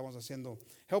trabajo que estamos haciendo.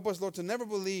 Help us, Lord, to never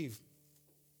believe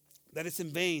that it's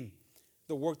in vain,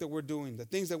 the work that we're doing, the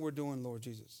things that we're doing, Lord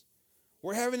Jesus.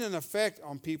 We're having an effect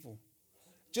on people.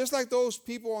 Just like those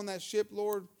people on that ship,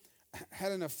 Lord,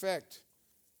 had an effect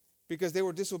because they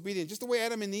were disobedient. Just the way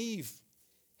Adam and Eve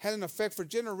had an effect for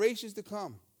generations to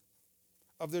come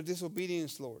of their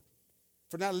disobedience, Lord,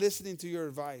 for not listening to your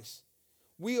advice.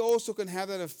 We also can have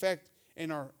that effect in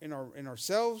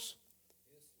ourselves,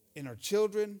 in our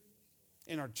children,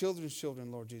 in our children's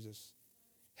children, Lord Jesus.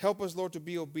 Help us, Lord, to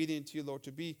be obedient to you, Lord,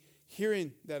 to be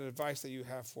hearing that advice that you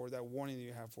have for, that warning that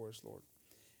you have for us, Lord.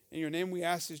 In your name we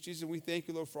ask this, Jesus, and we thank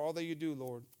you, Lord, for all that you do,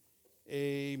 Lord.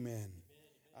 Amen.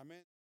 Amen.